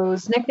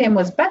 whose nickname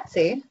was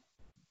Betsy,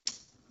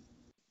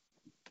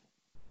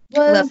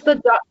 was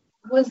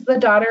the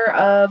daughter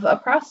of a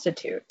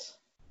prostitute.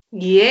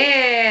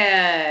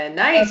 Yeah,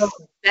 nice,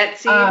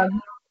 Betsy.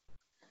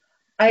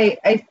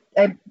 I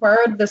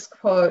borrowed this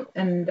quote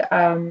and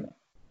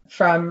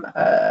from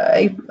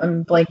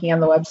I'm blanking on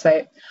the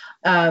website.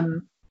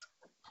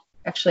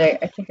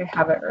 Actually, I think I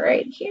have it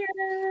right here.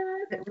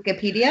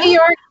 Wikipedia? New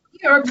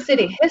York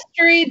City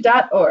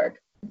History.org.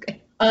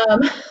 Okay.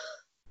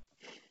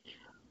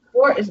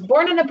 Is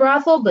born in a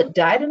brothel but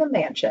died in a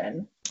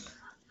mansion.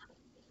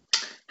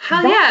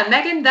 Hell yeah,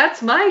 Megan,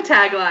 that's my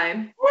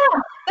tagline.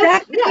 Yeah,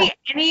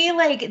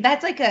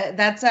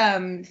 that's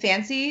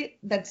fancy.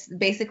 That's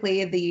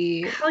basically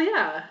the Hell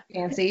yeah.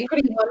 fancy.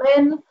 Pretty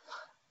Woman.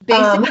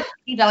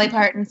 Basically, Dolly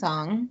Parton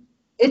song.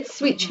 It's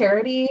Sweet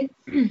Charity.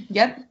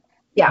 Yep.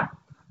 Yeah.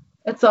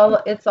 It's all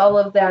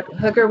of that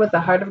hooker with a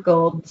heart of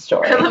gold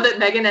story. I love that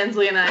Megan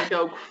Ensley and I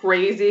go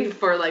crazy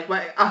for like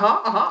my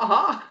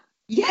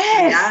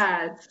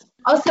Yes.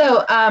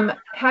 Also,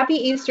 happy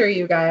Easter,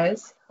 you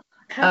guys.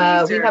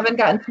 Happy Easter. We haven't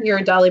gotten to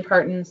your Dolly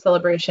Parton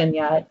celebration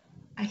yet.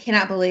 I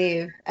cannot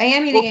believe I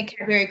am eating a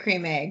Cadbury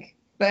cream egg,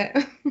 but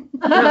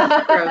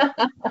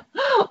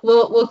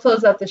we'll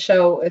close out the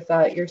show with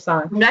your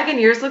song. Megan,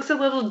 yours looks a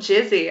little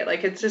jizzy.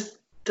 Like it just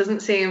doesn't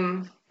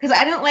seem. Because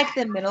I don't like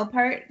the middle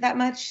part that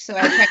much, so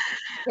I try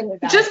to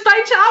it out. Just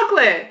buy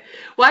chocolate.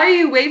 Why are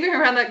you waving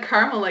around that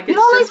caramel like it's you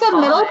don't just like the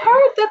falling? middle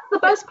part? That's the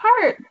best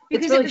part.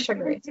 Because it's really it was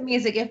sugary. given to me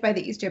as a gift by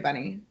the Easter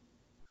Bunny.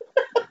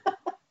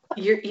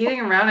 You're eating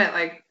around it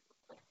like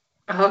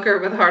a hooker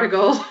with a heart of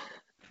gold.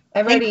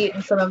 I've already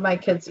eaten some of my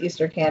kids'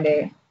 Easter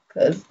candy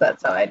because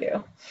that's how I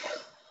do.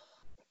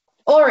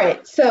 All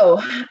right,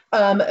 so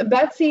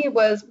Betsy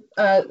was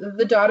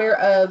the daughter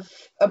of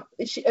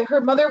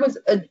her mother was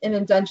an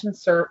indentured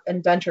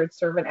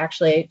servant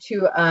actually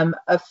to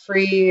a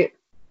freed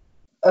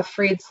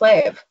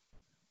slave,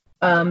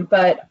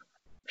 but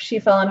she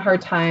fell in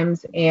hard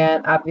times,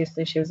 and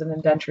obviously she was an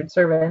indentured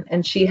servant,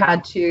 and she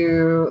had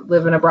to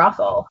live in a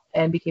brothel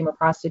and became a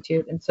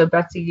prostitute. And so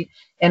Betsy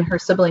and her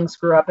siblings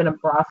grew up in a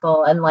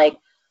brothel, and like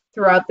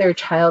throughout their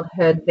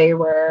childhood they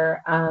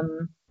were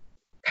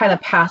kind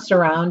of passed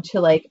around to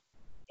like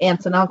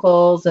aunts and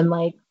uncles, and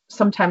like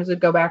sometimes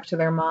would go back to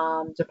their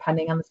mom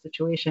depending on the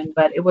situation,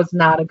 but it was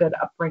not a good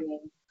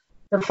upbringing.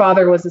 Her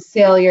father was a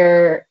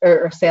sailor.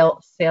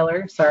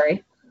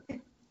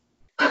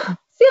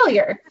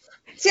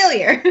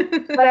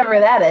 Whatever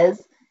that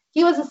is.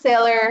 He was a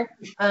sailor.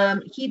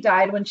 He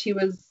died when she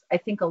was, I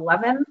think,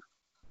 11.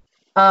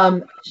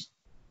 So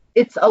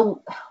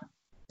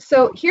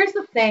here's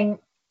the thing.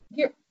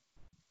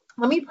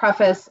 Let me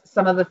preface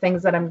some of the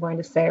things that I'm going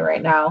to say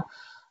right now.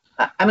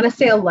 I'm going to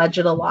say alleged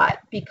a lot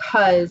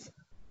because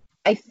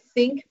I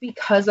think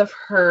because of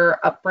her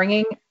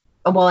upbringing,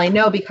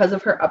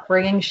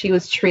 she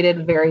was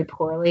treated very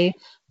poorly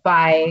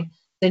by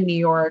the New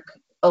York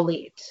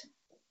elite,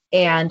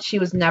 and she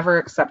was never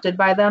accepted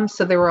by them.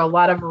 So there were a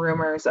lot of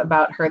rumors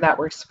about her that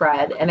were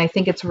spread. And I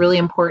think it's really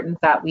important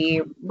that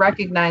we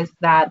recognize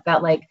that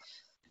like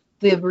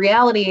the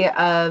reality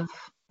of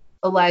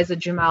Eliza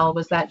Jumel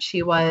was that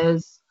she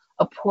was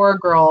a poor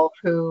girl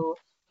who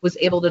was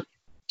able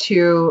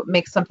to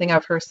make something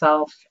of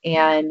herself,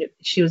 and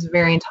she was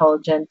very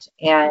intelligent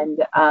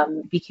and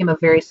became a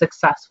very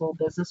successful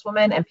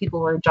businesswoman, and people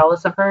were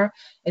jealous of her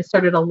and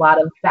started a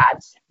lot of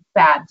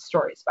bad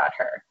stories about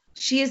her.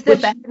 She is the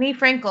Bethany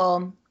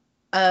Frankel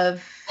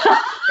of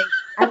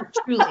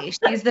truly,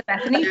 she's the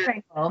Bethany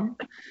Frankel.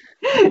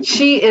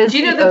 She is. Do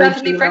you know that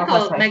Bethany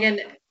Frankel, Megan,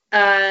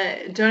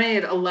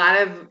 donated a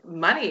lot of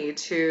money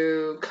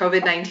to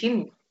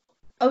COVID-19?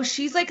 Oh,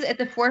 she's like at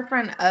the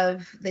forefront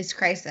of this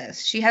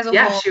crisis. She has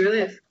she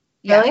really is.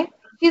 Yeah. Really?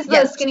 She's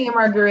the skinny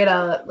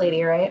margarita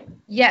lady, right?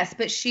 Yes,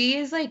 but she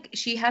is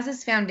she has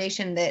this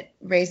foundation that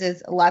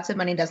raises lots of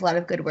money, does a lot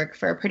of good work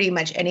for pretty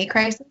much any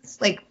crisis,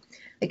 like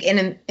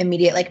in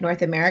immediate like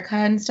North America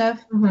and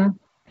stuff. Mm-hmm.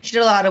 She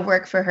did a lot of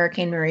work for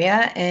Hurricane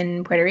Maria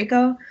in Puerto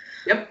Rico.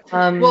 Yep.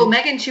 Well,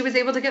 Megan, she was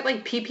able to get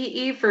like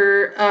PPE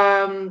for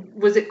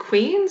was it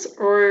Queens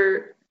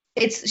or?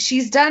 It's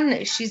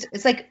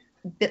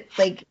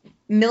like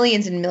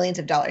millions and millions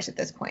of dollars at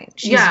this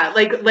point.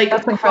 Like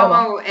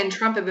Cuomo and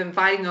Trump have been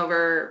fighting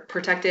over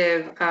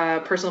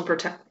personal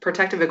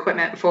protective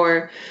equipment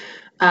for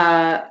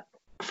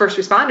first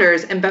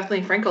responders, and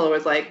Bethany Frankel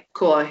was like,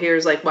 cool,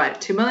 here's like what,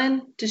 2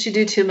 million? Did she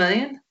do 2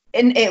 million?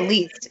 And at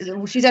least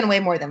she's done way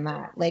more than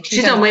that. Like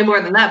she's done way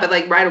more than that, but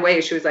like right away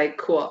she was like,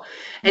 cool.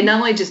 And not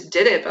only just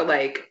did it, but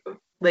like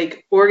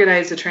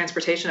organized the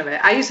transportation of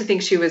it. I used to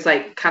think she was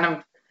like kind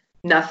of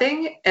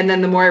nothing, and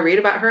then the more I read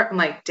about her, I'm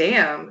like,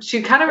 damn,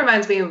 she kind of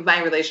reminds me of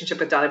my relationship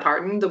with Dolly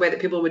Parton, the way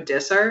that people would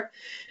diss her,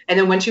 and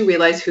then once you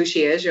realize who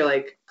she is, you're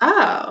like,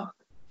 oh.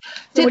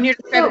 So when you're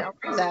describing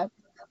Eliza,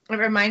 it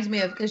reminds me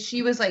of, because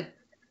she was like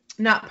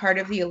not part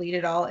of the elite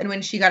at all, and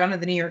when she got onto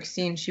the New York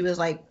scene, she was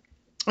like,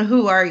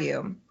 who are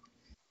you,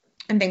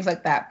 and things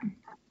like that.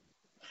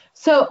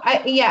 So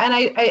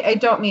I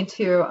don't mean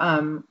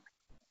to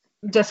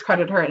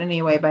discredit her in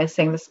any way by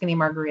saying the skinny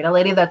margarita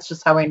lady. That's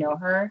just how I know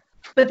her.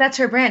 But that's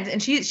her brand, and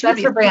that's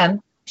her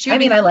brand.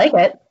 I like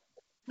it.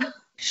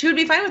 She would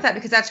be fine with that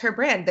because that's her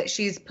brand that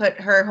she's put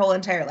her whole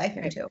entire life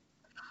into.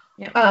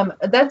 Yeah.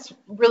 That's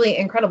really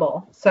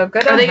incredible. So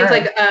good on her. I think it's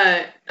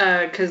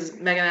like because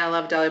Megan and I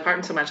love Dolly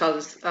Parton so much,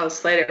 I'll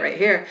slide it right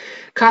here.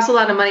 Costs a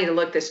lot of money to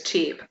look this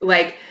cheap.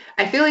 Like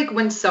I feel like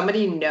when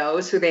somebody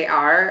knows who they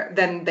are,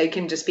 then they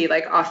can just be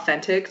like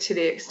authentic to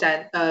the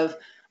extent of,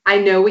 I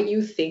know what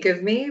you think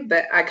of me,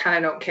 but I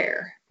kind of don't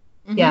care.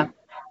 Mm-hmm.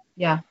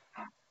 Yeah.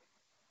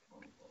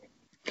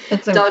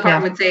 Dolly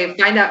Parton would say,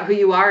 find out who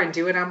you are and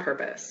do it on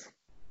purpose.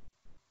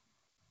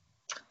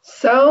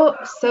 So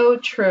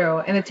true.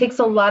 And it takes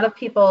a lot of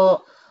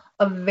people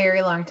a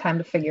very long time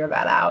to figure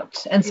that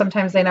out. And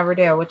sometimes they never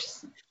do, which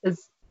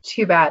is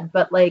too bad.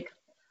 But like,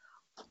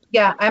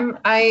 yeah,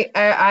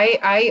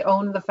 I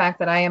own the fact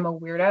that I am a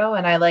weirdo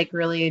and I like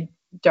really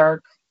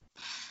dark,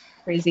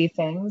 crazy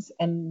things.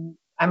 And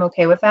I'm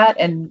okay with that.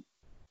 And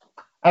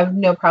I have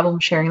no problem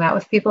sharing that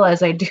with people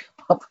as I do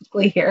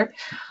publicly here.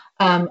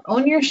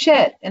 Own your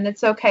shit and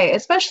it's okay,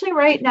 especially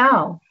right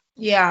now.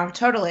 Yeah,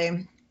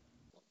 totally.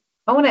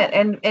 Own it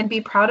and be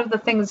proud of the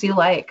things you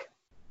like.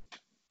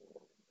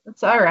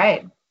 It's all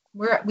right.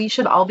 We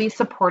should all be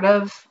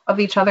supportive of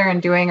each other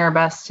and doing our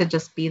best to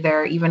just be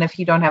there, even if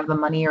you don't have the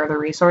money or the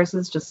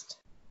resources. Just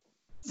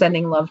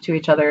sending love to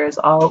each other is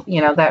all,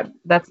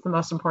 that's the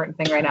most important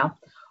thing right now.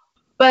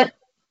 But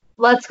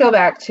let's go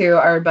back to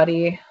our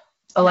buddy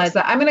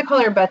Eliza. I'm going to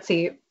call her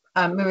Betsy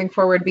moving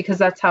forward because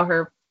that's how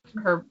her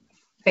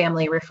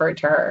family referred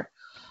to her.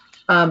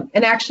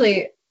 And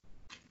actually,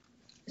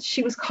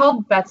 she was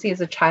called Betsy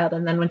as a child,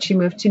 and then when she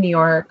moved to New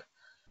York,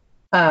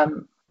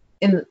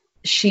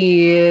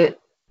 she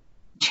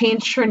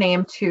changed her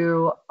name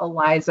to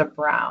Eliza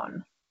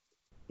Brown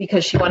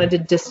because she wanted to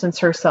distance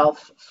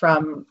herself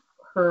from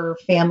her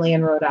family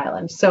in Rhode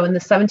Island. So in the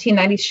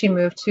 1790s, she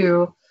moved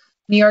to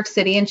New York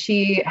City, and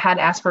she had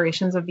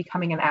aspirations of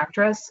becoming an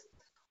actress.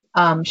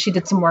 She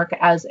did some work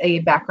as a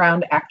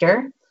background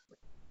actor,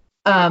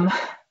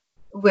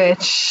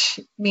 which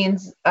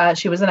means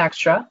she was an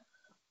extra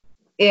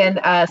in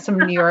some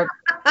New York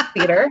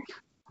theater.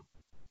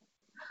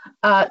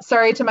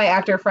 Sorry to my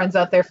actor friends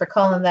out there for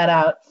calling that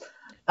out.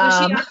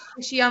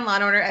 Was she on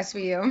Law & Order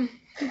SVU?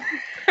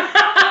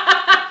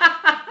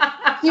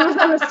 She was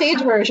on the stage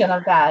version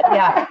of that,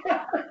 yeah.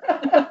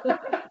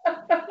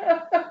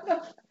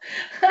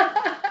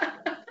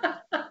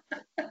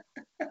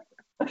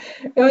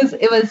 It was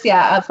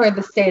for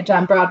the stage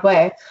on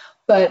Broadway.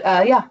 But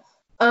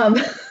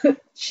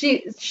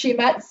she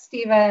met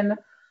Stephen,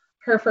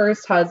 her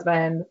first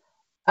husband,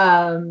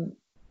 in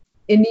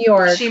New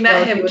York. She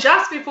met him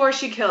just before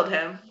she killed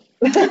him.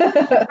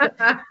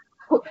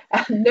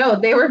 No,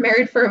 they were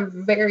married for a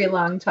very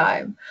long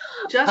time.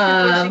 Just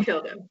before she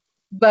killed him.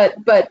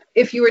 But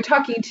if you were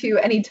talking to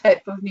any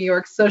type of New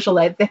York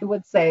socialite, they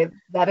would say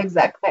that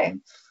exact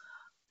thing.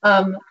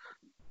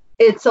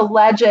 It's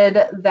alleged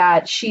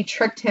that she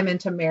tricked him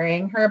into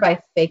marrying her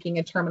by faking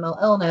a terminal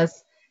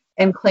illness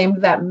and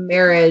claimed that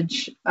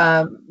marriage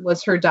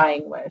was her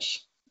dying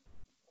wish.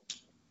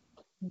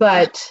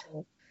 But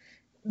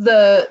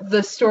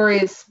the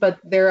stories, but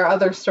there are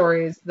other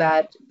stories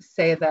that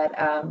say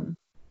that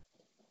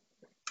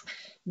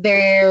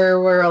there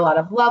were a lot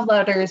of love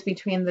letters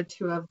between the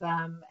two of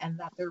them and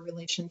that their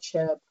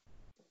relationship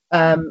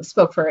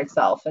spoke for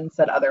itself and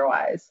said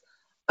otherwise.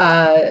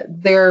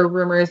 There are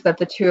rumors that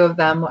the two of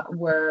them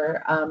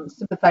were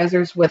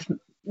sympathizers with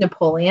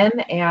Napoleon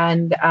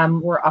and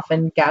were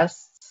often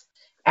guests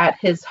at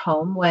his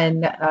home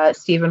when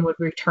Stephen would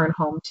return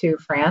home to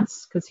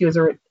France because he was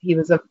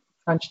a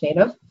French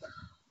native.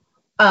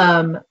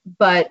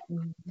 But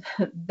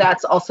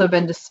that's also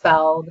been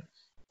dispelled,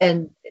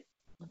 and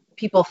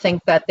people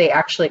think that they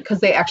actually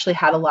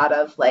had a lot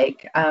of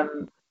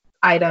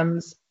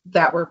items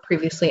that were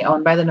previously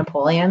owned by the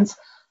Napoleons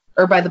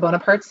or by the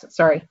Bonapartes.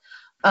 Sorry.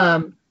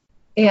 And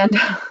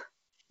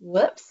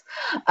whoops.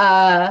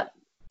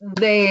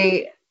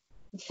 They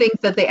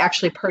think that they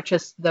actually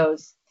purchased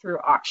those through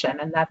auction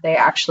and that they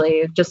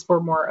actually just were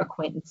more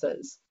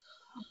acquaintances.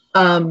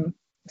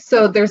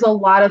 So there's a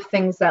lot of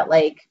things that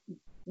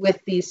with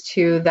these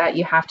two that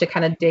you have to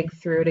kind of dig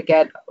through to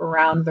get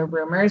around the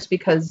rumors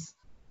because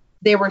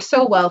they were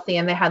so wealthy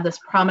and they had this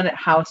prominent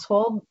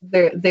household.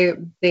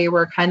 They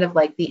were kind of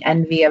like the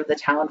envy of the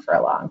town for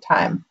a long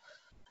time.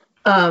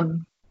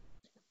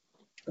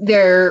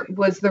 There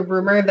was the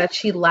rumor that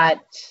she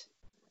let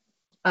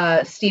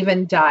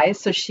Stephen die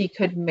so she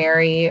could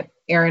marry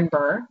Aaron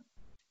Burr.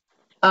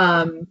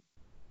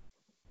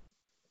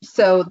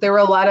 So there were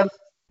a lot of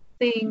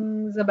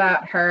things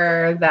about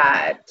her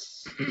that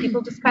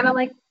people just kind of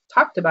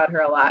talked about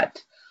her a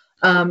lot.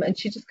 And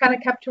she just kind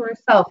of kept to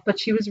herself, but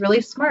she was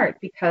really smart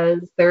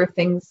because there are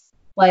things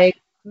like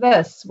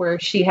this where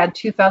she had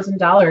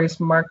 $2,000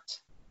 marked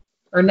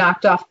or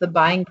knocked off the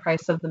buying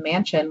price of the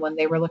mansion when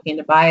they were looking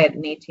to buy it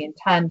in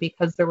 1810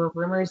 because there were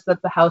rumors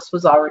that the house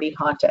was already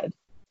haunted.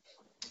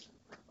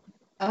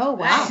 Oh,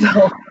 wow.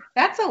 So,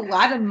 that's a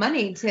lot of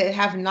money to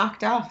have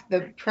knocked off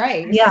the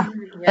price. Yeah.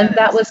 Yes. And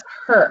that was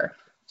her.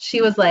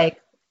 She was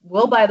like,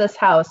 we'll buy this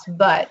house,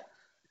 but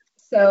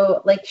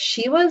so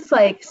she was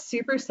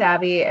super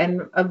savvy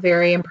and a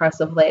very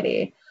impressive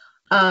lady.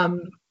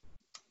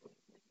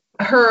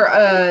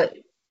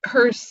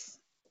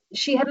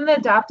 She had an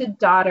adopted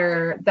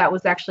daughter that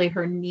was actually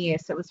her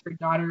niece. It was her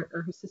daughter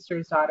or her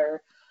sister's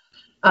daughter.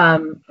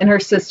 And her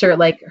sister,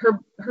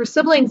 her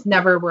siblings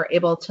never were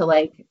able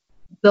to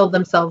build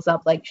themselves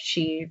up like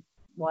she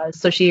was.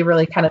 So she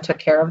really kind of took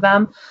care of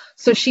them.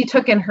 So she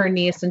took in her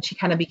niece and she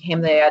kind of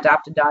became the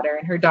adopted daughter,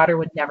 and her daughter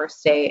would never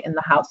stay in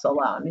the house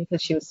alone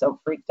because she was so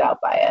freaked out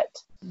by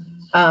it.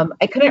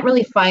 I couldn't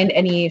really find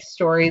any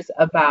stories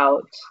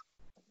about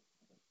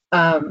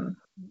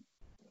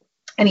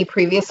any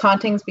previous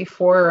hauntings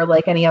before or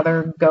like any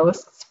other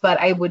ghosts, but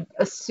I would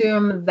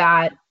assume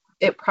that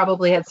it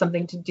probably had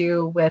something to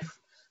do with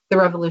the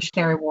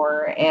Revolutionary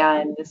War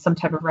and some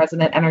type of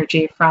resonant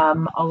energy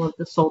from all of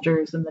the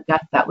soldiers and the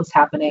death that was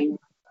happening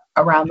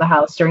around the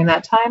house during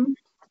that time.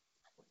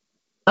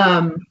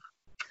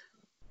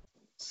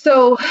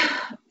 So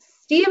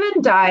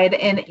Stephen died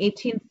in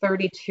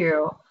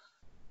 1832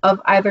 of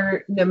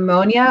either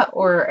pneumonia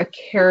or a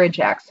carriage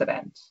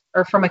accident,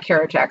 or from a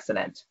carriage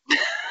accident.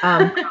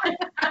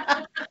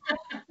 I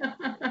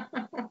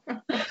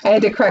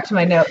had to correct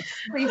my notes.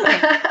 Please.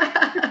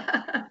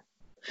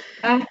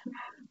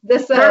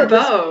 Or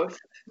both.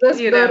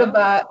 This wrote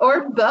about,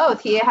 or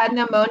both. He had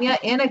pneumonia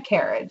in a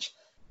carriage.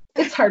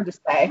 It's hard to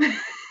say.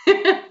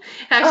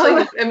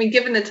 Actually, I mean,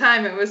 given the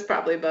time, it was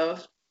probably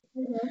both.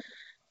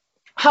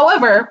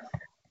 However,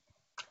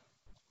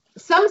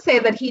 some say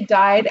that he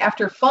died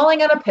after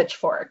falling on a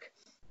pitchfork.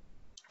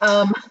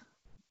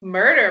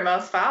 Murder,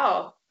 most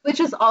foul. Which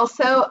is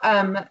also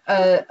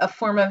a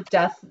form of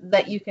death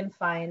that you can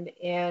find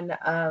in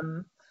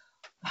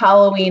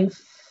Halloween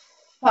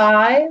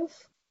 5,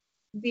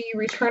 The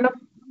Return of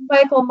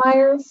Michael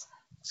Myers.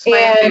 It's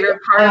my favorite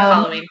part of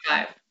Halloween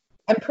 5.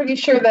 I'm pretty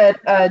sure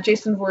that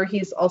Jason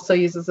Voorhees also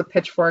uses a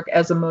pitchfork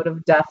as a mode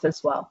of death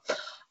as well.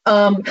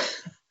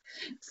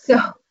 So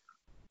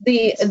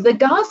the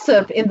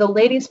gossip in the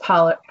ladies'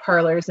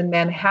 parlors in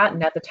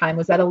Manhattan at the time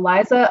was that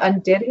Eliza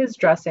undid his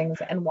dressings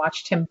and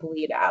watched him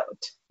bleed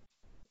out.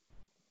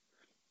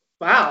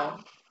 Wow.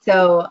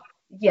 So,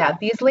 yeah,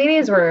 these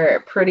ladies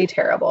were pretty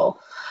terrible.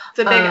 It's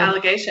a big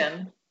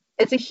allegation.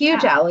 It's a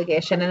huge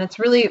allegation, and it's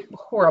really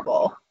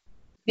horrible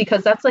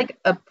because that's like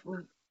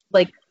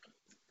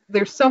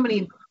there's so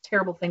many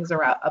terrible things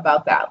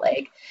about that.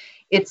 Like,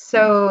 it's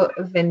so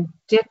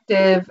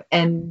vindictive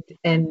and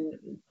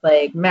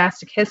like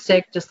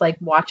masochistic, just like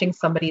watching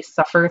somebody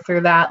suffer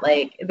through that.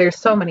 Like, there's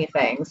so many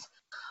things.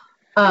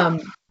 There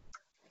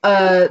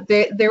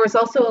was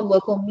also a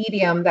local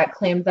medium that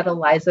claimed that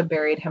Eliza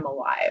buried him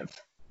alive.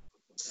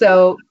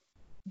 So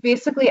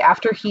basically,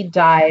 after he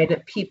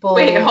died, people...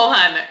 Wait, hold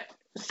on.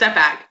 Step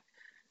back.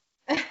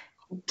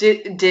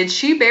 Did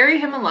she bury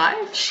him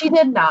alive? She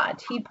did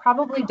not. He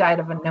probably died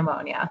of a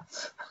pneumonia.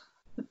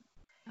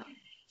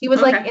 He was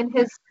like in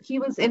his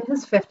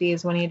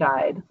 50s when he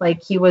died.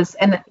 Like, he was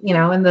in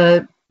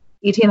the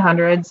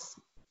 1800s.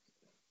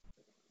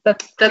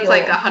 That's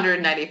like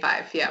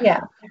 195. Yeah.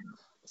 Yeah.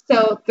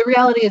 So the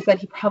reality is that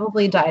he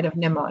probably died of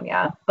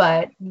pneumonia,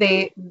 but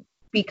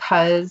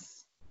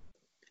because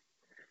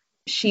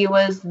she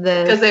was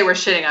because they were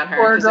shitting on her.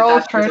 Poor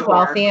girl turned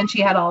wealthy and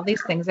she had all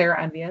these things, they were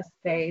envious.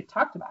 They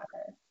talked about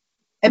her,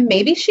 and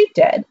maybe she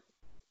did,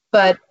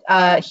 but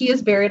he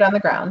is buried on the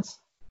grounds.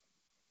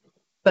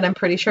 But I'm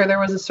pretty sure there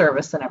was a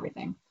service and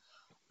everything.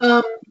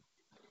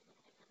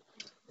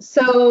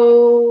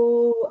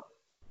 So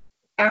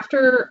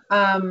after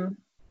that,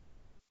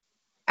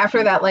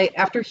 like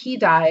after he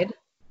died,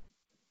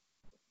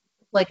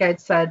 like I'd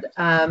said,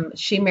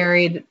 she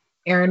married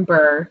Aaron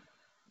Burr.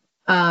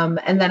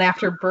 And then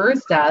after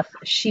Burr's death,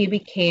 she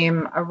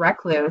became a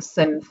recluse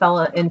and fell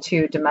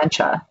into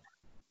dementia,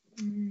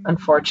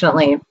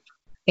 unfortunately.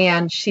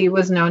 And she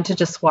was known to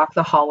just walk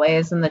the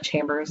hallways and the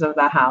chambers of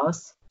the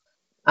house.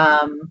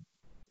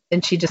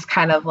 And she just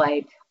kind of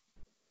like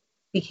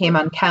became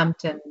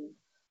unkempt and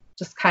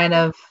just kind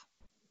of,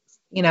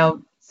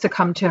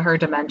 succumbed to her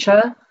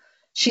dementia.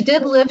 She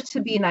did live to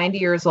be 90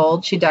 years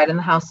old. She died in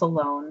the house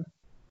alone.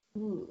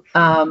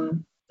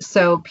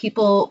 So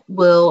people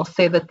will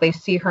say that they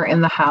see her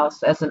in the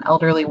house as an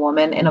elderly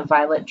woman in a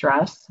violet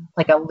dress,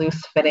 like a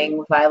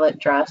loose-fitting violet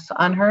dress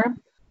on her.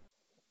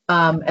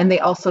 And they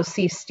also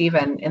see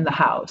Stephen in the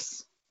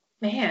house.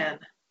 Man.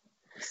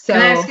 So,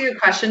 can I ask you a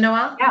question,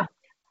 Noelle? Yeah.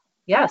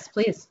 Yes,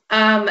 please.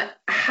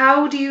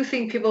 How do you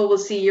think people will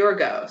see your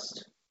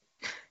ghost?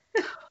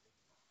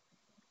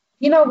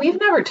 We've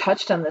never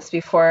touched on this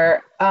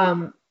before.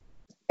 And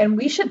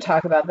we should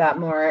talk about that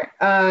more.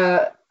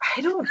 I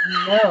don't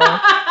know.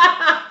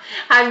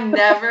 I've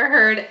never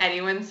heard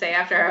anyone say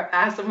after I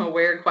ask them a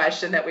weird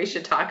question that we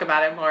should talk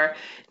about it more.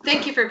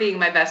 Thank you for being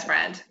my best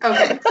friend.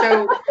 Okay,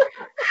 so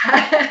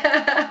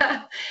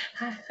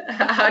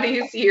how do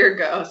you see your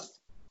ghost?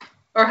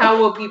 Or how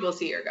will people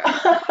see your ghost?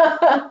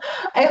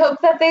 I hope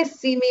that they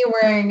see me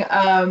wearing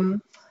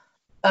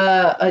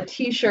a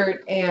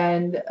t-shirt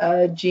and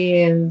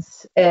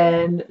jeans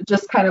and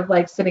just kind of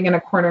like sitting in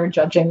a corner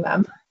judging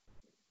them.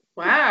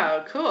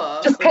 Wow,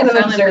 cool. Just kind of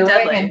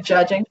observing and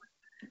judging.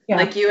 Yeah.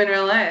 Like you in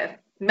real life.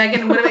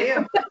 Megan, what about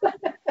you?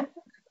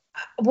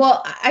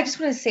 Well, I just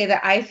want to say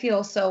that I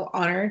feel so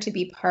honored to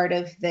be part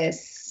of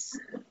this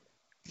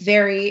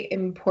very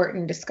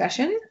important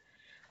discussion.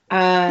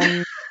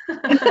 And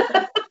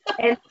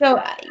so,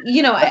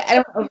 I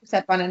don't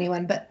overstep on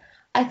anyone, but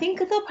I think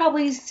they'll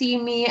probably see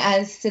me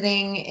as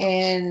sitting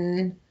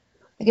in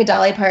like a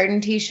Dolly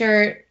Parton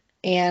t-shirt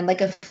and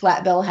like a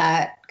flat bill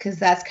hat, because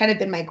that's kind of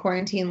been my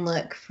quarantine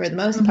look for the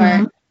most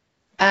part.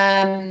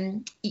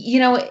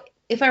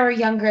 If I were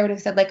younger, I would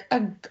have said like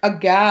a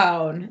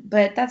gown,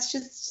 but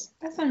that's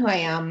not who I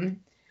am.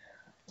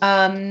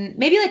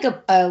 Maybe like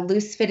a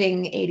loose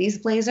fitting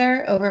 80s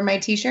blazer over my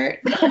t-shirt.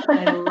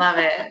 I love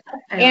it.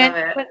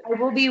 But I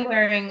will be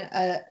wearing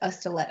a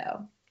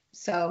stiletto.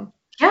 So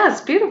yeah,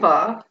 it's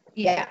beautiful.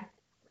 Yeah.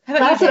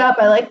 Class it up.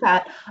 I like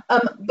that.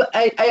 But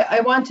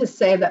I want to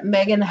say that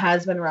Megan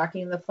has been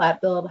rocking the flat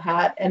billed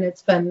hat, and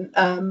it's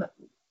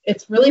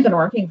really been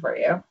working for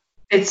you.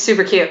 It's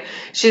super cute.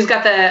 She's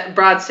got the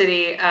Broad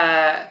City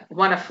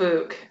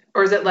Wannafook,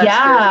 or is it Let's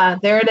Yeah,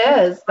 Fook? There it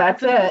is.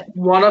 That's it.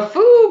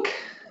 Wannafook.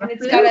 And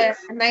it's got a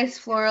nice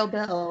floral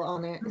bill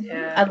on it.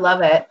 Yeah. I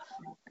love it.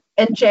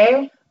 And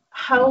Jay,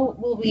 how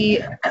will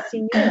we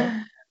see you?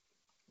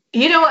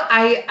 You know,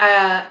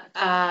 I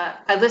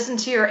listened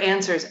to your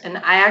answers, and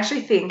I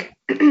actually think,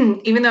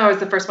 even though I was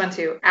the first one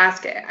to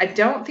ask it, I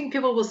don't think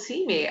people will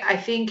see me. I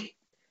think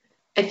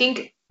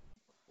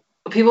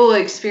people will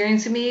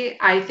experience me.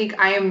 I think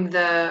I am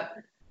the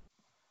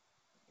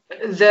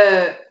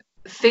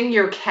thing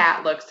your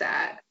cat looks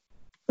at.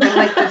 I'm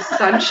like the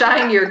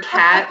sunshine your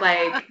cat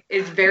like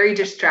is very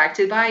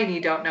distracted by, and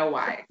you don't know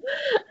why.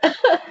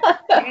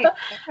 Okay.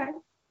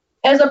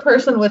 As a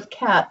person with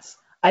cats,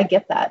 I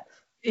get that.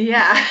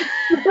 Yeah.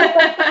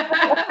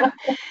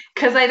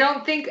 Because I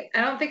don't think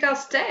I'll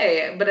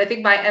stay, but I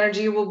think my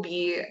energy will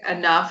be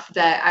enough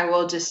that I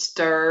will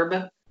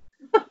disturb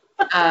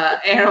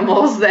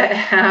animals that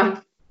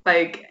have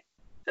like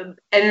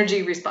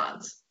energy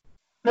response.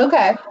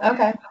 Okay.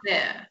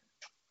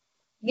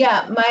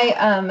 Yeah.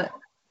 My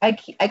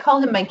I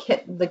call him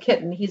the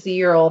kitten. He's a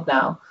year old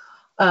now.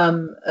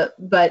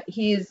 But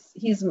he's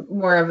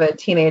more of a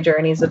teenager,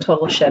 and he's a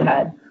total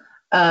shithead.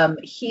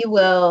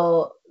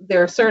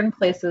 There are certain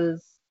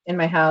places in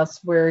my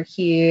house where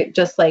he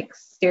just like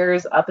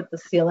stares up at the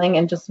ceiling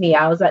and just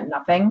meows at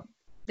nothing.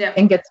 Yeah.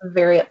 And gets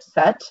very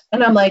upset.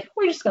 And I'm like,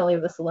 we're just going to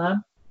leave this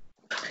alone.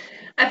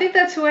 I think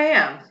that's who I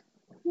am.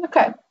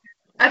 Okay.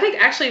 I think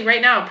actually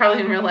right now,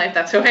 probably in real life,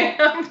 that's who I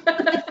am.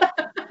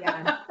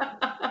 Yeah.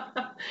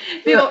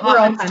 People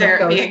often stare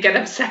at me and get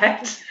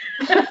upset.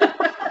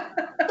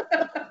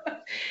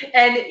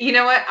 And you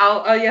know what?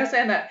 I'll yes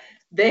and that.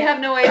 They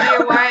have no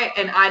idea why,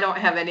 and I don't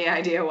have any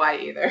idea why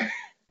either.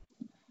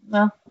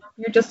 Well,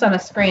 you're just on a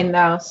screen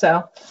now,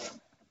 so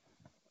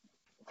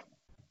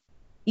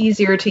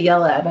easier to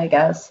yell at, I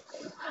guess.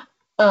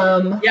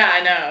 Yeah,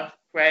 I know,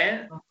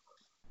 right?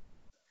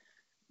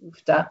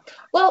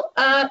 Well,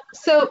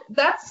 so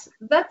that's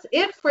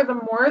it for the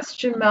Morris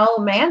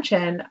Jumel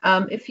Mansion.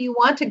 If you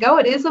want to go,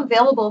 it is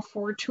available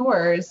for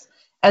tours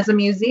as a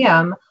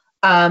museum.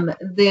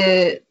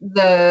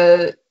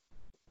 The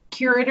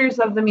curators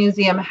of the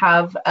museum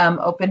have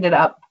opened it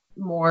up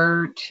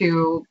more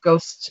to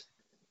ghost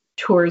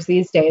tours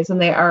these days, and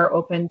they are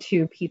open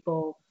to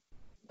people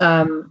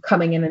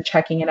coming in and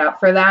checking it out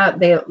for that.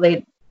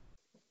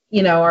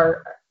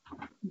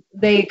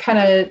 They kind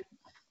of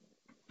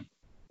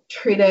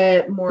treat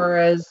it more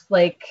as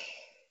like,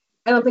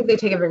 I don't think they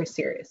take it very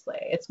seriously.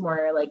 It's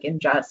more like in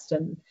jest,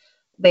 and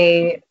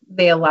they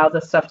allow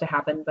this stuff to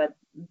happen, but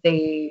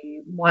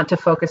they want to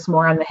focus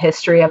more on the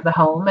history of the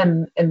home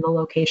and the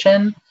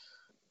location.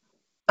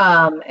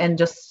 And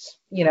just,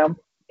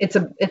 it's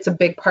a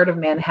big part of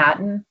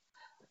Manhattan.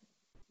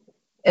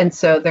 And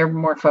so they're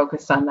more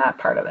focused on that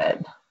part of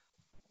it.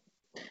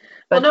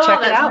 But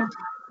check it out.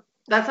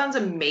 That sounds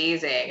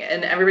amazing.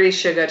 And everybody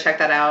should go check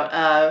that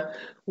out.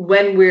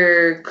 When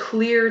we're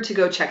clear to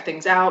go check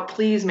things out,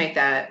 please make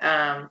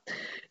that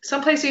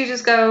someplace you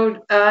just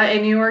go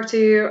in New York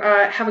to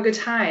have a good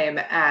time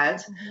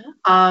at.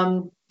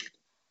 Mm-hmm.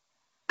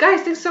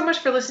 Guys, thanks so much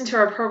for listening to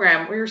our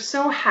program. We're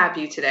so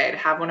happy today to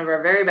have one of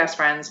our very best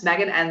friends,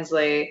 Megan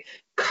Ensley,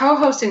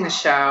 co-hosting the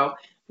show.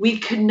 We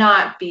could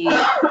not be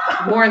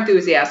more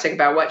enthusiastic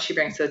about what she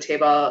brings to the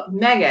table.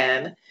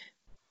 Megan,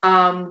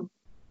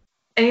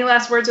 any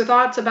last words or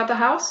thoughts about the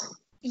house?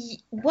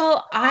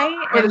 Well,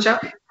 or the show?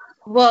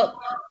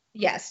 Well,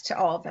 yes, to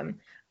all of them.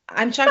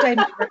 I'm shocked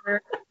I've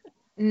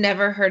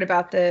never heard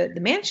about the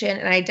mansion,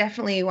 and I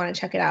definitely want to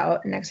check it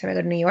out next time I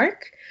go to New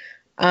York.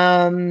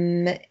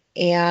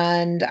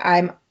 And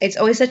it's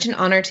always such an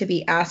honor to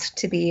be asked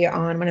to be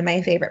on one of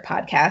my favorite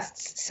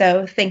podcasts.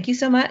 So thank you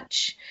so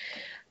much.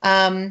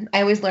 I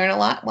always learn a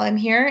lot while I'm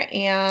here,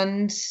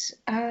 and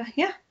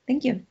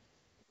thank you.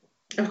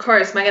 Of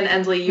course, Megan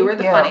Ensley, you are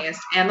the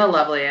funniest and the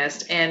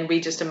loveliest, and we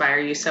just admire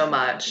you so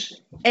much.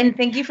 And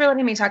thank you for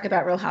letting me talk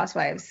about Real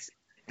Housewives.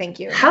 Thank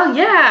you. Hell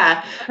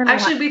yeah.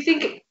 Actually, we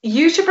think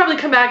you should probably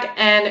come back,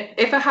 and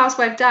if a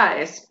housewife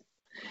dies,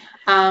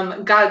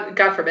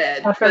 God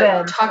forbid,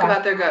 talk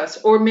about their ghost,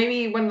 or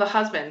maybe one of the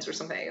husbands or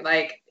something.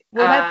 Like,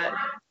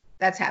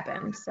 that's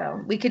happened. So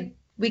we could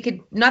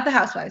not the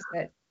housewives,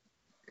 but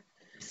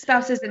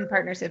spouses and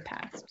partners have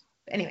passed.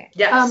 Anyway.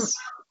 Yes.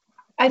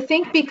 I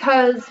think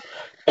because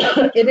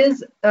it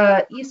is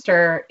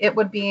Easter. It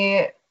would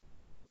be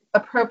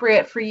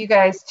appropriate for you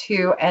guys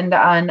to end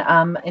on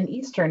an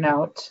Easter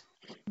note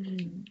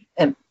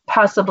and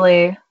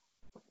possibly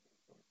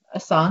a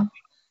song.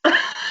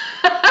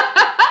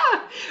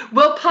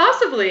 Well,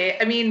 possibly.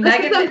 I mean, This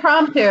Megan. is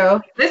impromptu.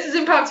 This is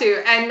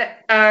impromptu, and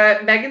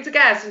Megan's a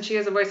guest, and she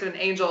has a voice of an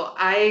angel.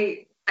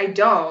 I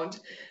don't.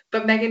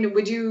 But Megan,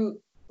 would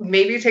you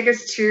maybe take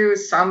us to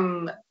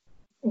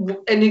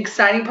an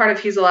exciting part of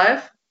He's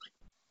Alive?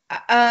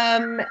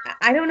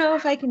 I don't know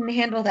if I can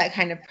handle that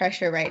kind of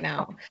pressure right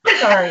now.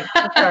 Sorry.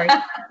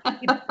 I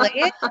could play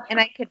it,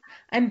 and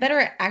I'm better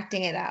at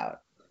acting it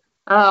out.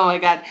 Oh my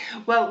God.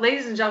 Well,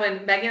 ladies and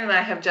gentlemen, Megan and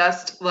I have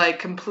just like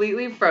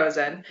completely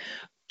frozen.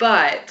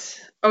 But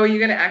are you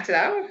gonna act it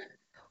out?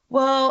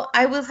 Well,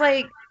 I was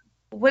like,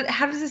 what?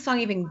 How does this song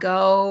even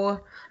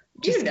go?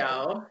 You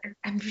know.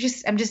 I'm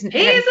just. He's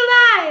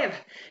alive!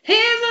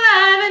 He's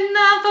alive and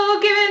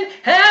unforgiven.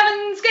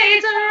 Heaven's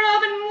gates are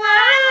open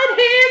wide.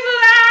 He's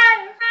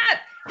alive!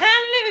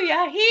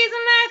 Hallelujah! He's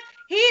alive!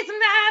 He's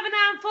alive and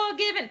I'm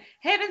forgiven.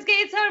 Heaven's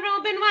gates are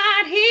open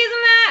wide. He's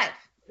alive!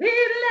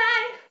 He's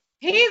alive!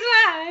 He's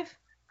alive!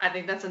 I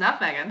think that's enough,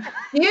 Megan.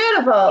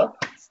 Beautiful.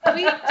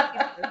 Sweet.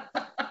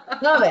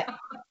 Love it.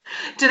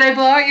 Did I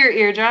blow out your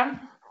eardrum?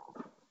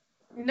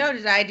 No,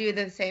 did I do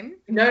the same?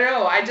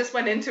 No, I just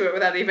went into it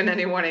without even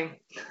any warning.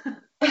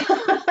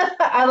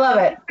 I love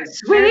it.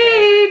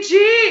 Sweet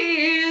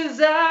Jesus.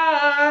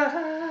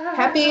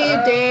 Happy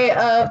day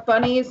of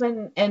bunnies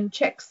and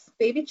chicks,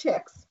 baby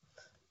chicks.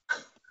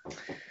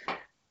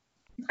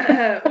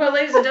 Well,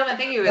 ladies and gentlemen,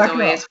 thank you as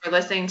always for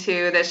listening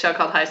to this show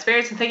called High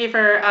Spirits, and thank you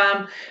for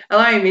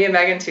allowing me and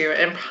Megan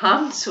to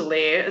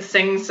impromptu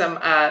sing some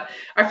our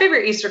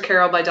favorite Easter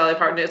carol by Dolly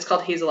Parton. It's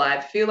called He's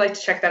Alive. If you'd like to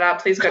check that out,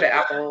 please go to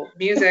Apple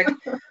Music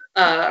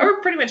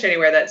or pretty much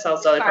anywhere that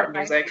sells Dolly Parton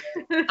music.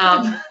 We're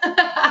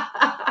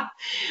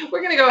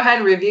going to go ahead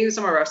and review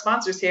some of our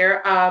sponsors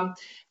here.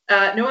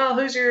 Noelle,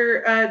 who's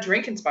your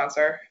drinking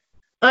sponsor?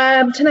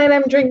 Tonight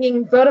I'm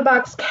drinking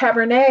Vodabox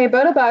Cabernet.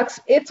 Vodabox,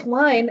 it's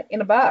wine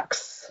in a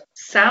box.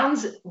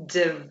 Sounds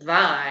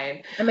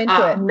divine. I'm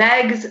into it.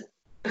 Megs,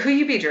 who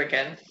you be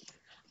drinking?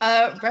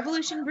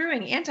 Revolution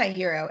Brewing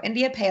Anti-Hero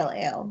India Pale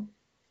Ale.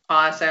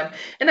 Awesome.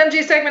 And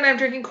MG segment, I'm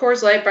drinking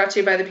Coors Light, brought to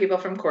you by the people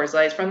from Coors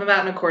Light. From the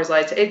mountain of Coors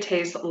Light, it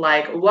tastes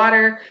like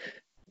water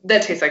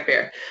that tastes like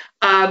beer.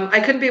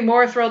 I couldn't be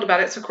more thrilled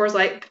about it. So Coors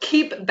Light,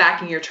 keep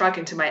backing your truck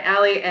into my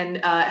alley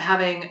and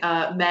having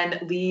men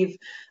leave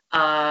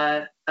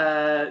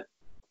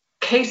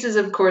cases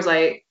of Coors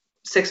Light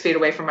 6 feet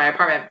away from my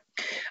apartment.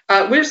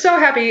 We're so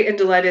happy and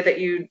delighted that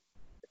you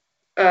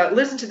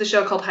listen to the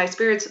show called High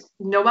Spirits.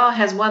 Noelle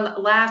has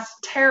one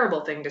last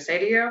terrible thing to say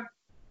to you.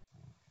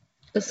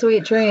 The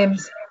sweet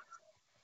dreams.